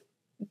if you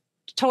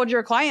told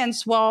your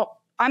clients, well,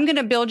 I'm going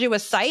to build you a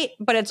site,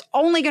 but it's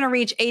only going to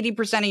reach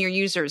 80% of your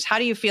users? How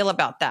do you feel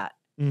about that?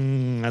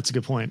 That's a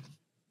good point.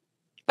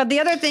 But the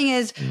other thing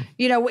is,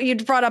 you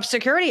brought up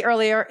security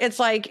earlier. It's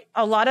like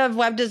a lot of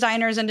web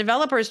designers and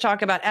developers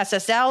talk about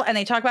SSL and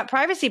they talk about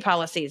privacy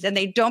policies, and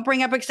they don't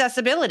bring up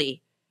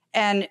accessibility.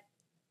 And,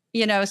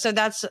 so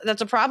that's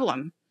a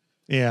problem.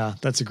 Yeah,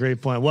 that's a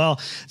great point. Well,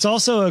 it's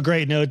also a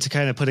great note to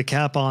kind of put a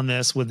cap on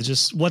this with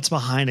just what's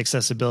behind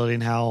accessibility,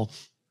 and how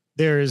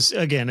there's,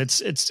 again,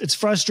 it's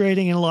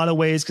frustrating in a lot of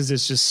ways because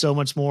there's just so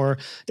much more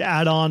to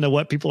add on to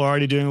what people are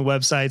already doing with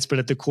websites. But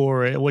at the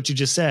core, what you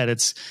just said,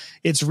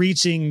 it's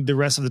reaching the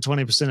rest of the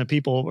 20% of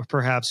people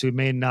perhaps who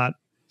may not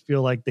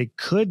feel like they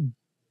could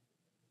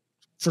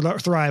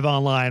thrive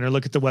online or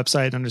look at the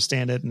website and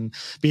understand it and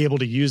be able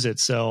to use it.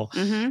 So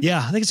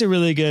yeah, I think it's a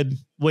really good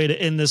way to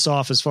end this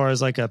off as far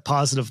as like a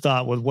positive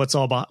thought with what's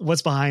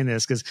behind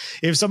this. Because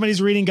if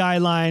somebody's reading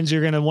guidelines,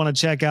 you're going to want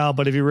to check out.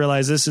 But if you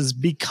realize this is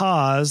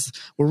because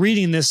we're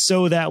reading this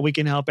so that we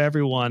can help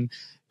everyone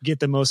get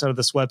the most out of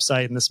this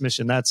website and this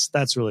mission,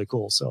 that's really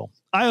cool. So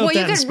I hope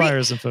that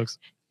inspires some folks.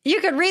 You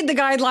could read the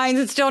guidelines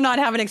and still not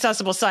have an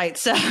accessible site.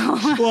 So,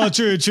 well,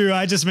 true.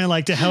 I just meant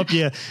like to help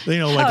you,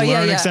 learn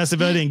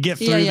accessibility and get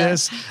through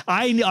this.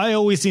 I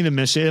always need a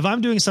mission. If I'm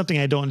doing something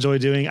I don't enjoy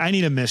doing, I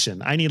need a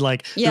mission. I need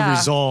the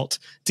result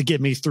to get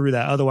me through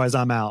that. Otherwise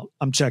I'm out.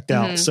 I'm checked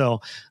out.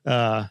 So,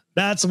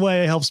 That's the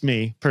way it helps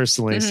me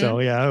personally. So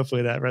yeah,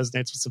 hopefully that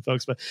resonates with some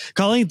folks. But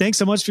Colleen, thanks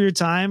so much for your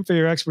time, for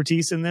your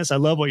expertise in this. I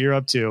love what you're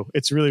up to.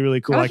 It's really, really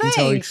cool. Oh, I can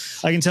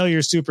tell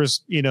you're super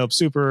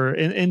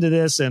into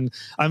this, and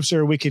I'm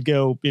sure we could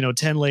go,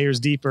 10 layers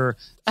deeper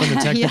from the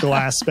technical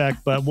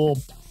aspect, but I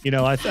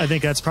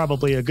think that's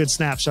probably a good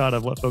snapshot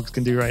of what folks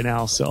can do right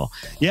now. So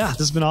yeah, this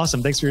has been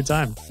awesome. Thanks for your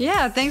time.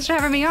 Yeah. Thanks for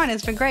having me on.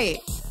 It's been great.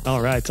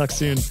 All right. Talk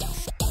soon.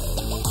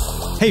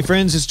 Hey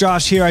friends, it's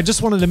Josh here. I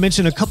just wanted to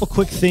mention a couple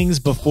quick things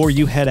before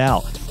you head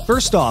out.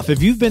 First off,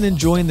 if you've been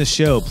enjoying the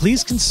show,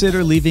 please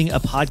consider leaving a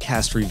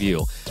podcast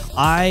review.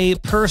 I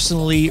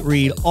personally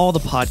read all the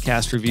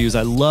podcast reviews.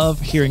 I love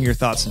hearing your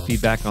thoughts and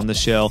feedback on the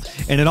show,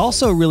 and it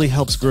also really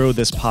helps grow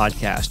this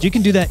podcast. You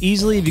can do that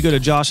easily if you go to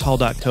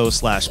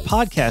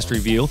joshhall.co/podcast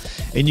review,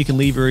 and you can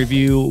leave a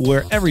review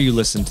wherever you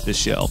listen to the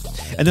show.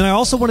 And then I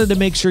also wanted to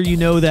make sure you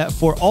know that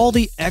for all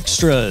the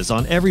extras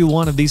on every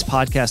one of these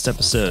podcast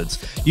episodes,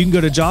 you can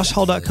go to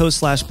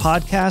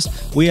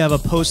joshhall.co/podcast. We have a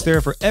post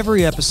there for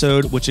every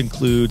episode, which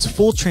includes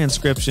full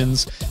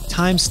transcriptions,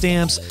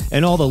 timestamps,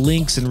 and all the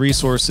links and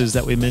resources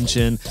that we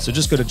mentioned. So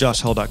just go to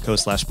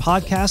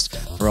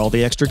joshhall.co/podcast for all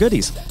the extra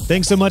goodies.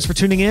 Thanks so much for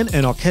tuning in,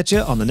 and I'll catch you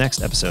on the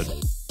next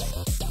episode.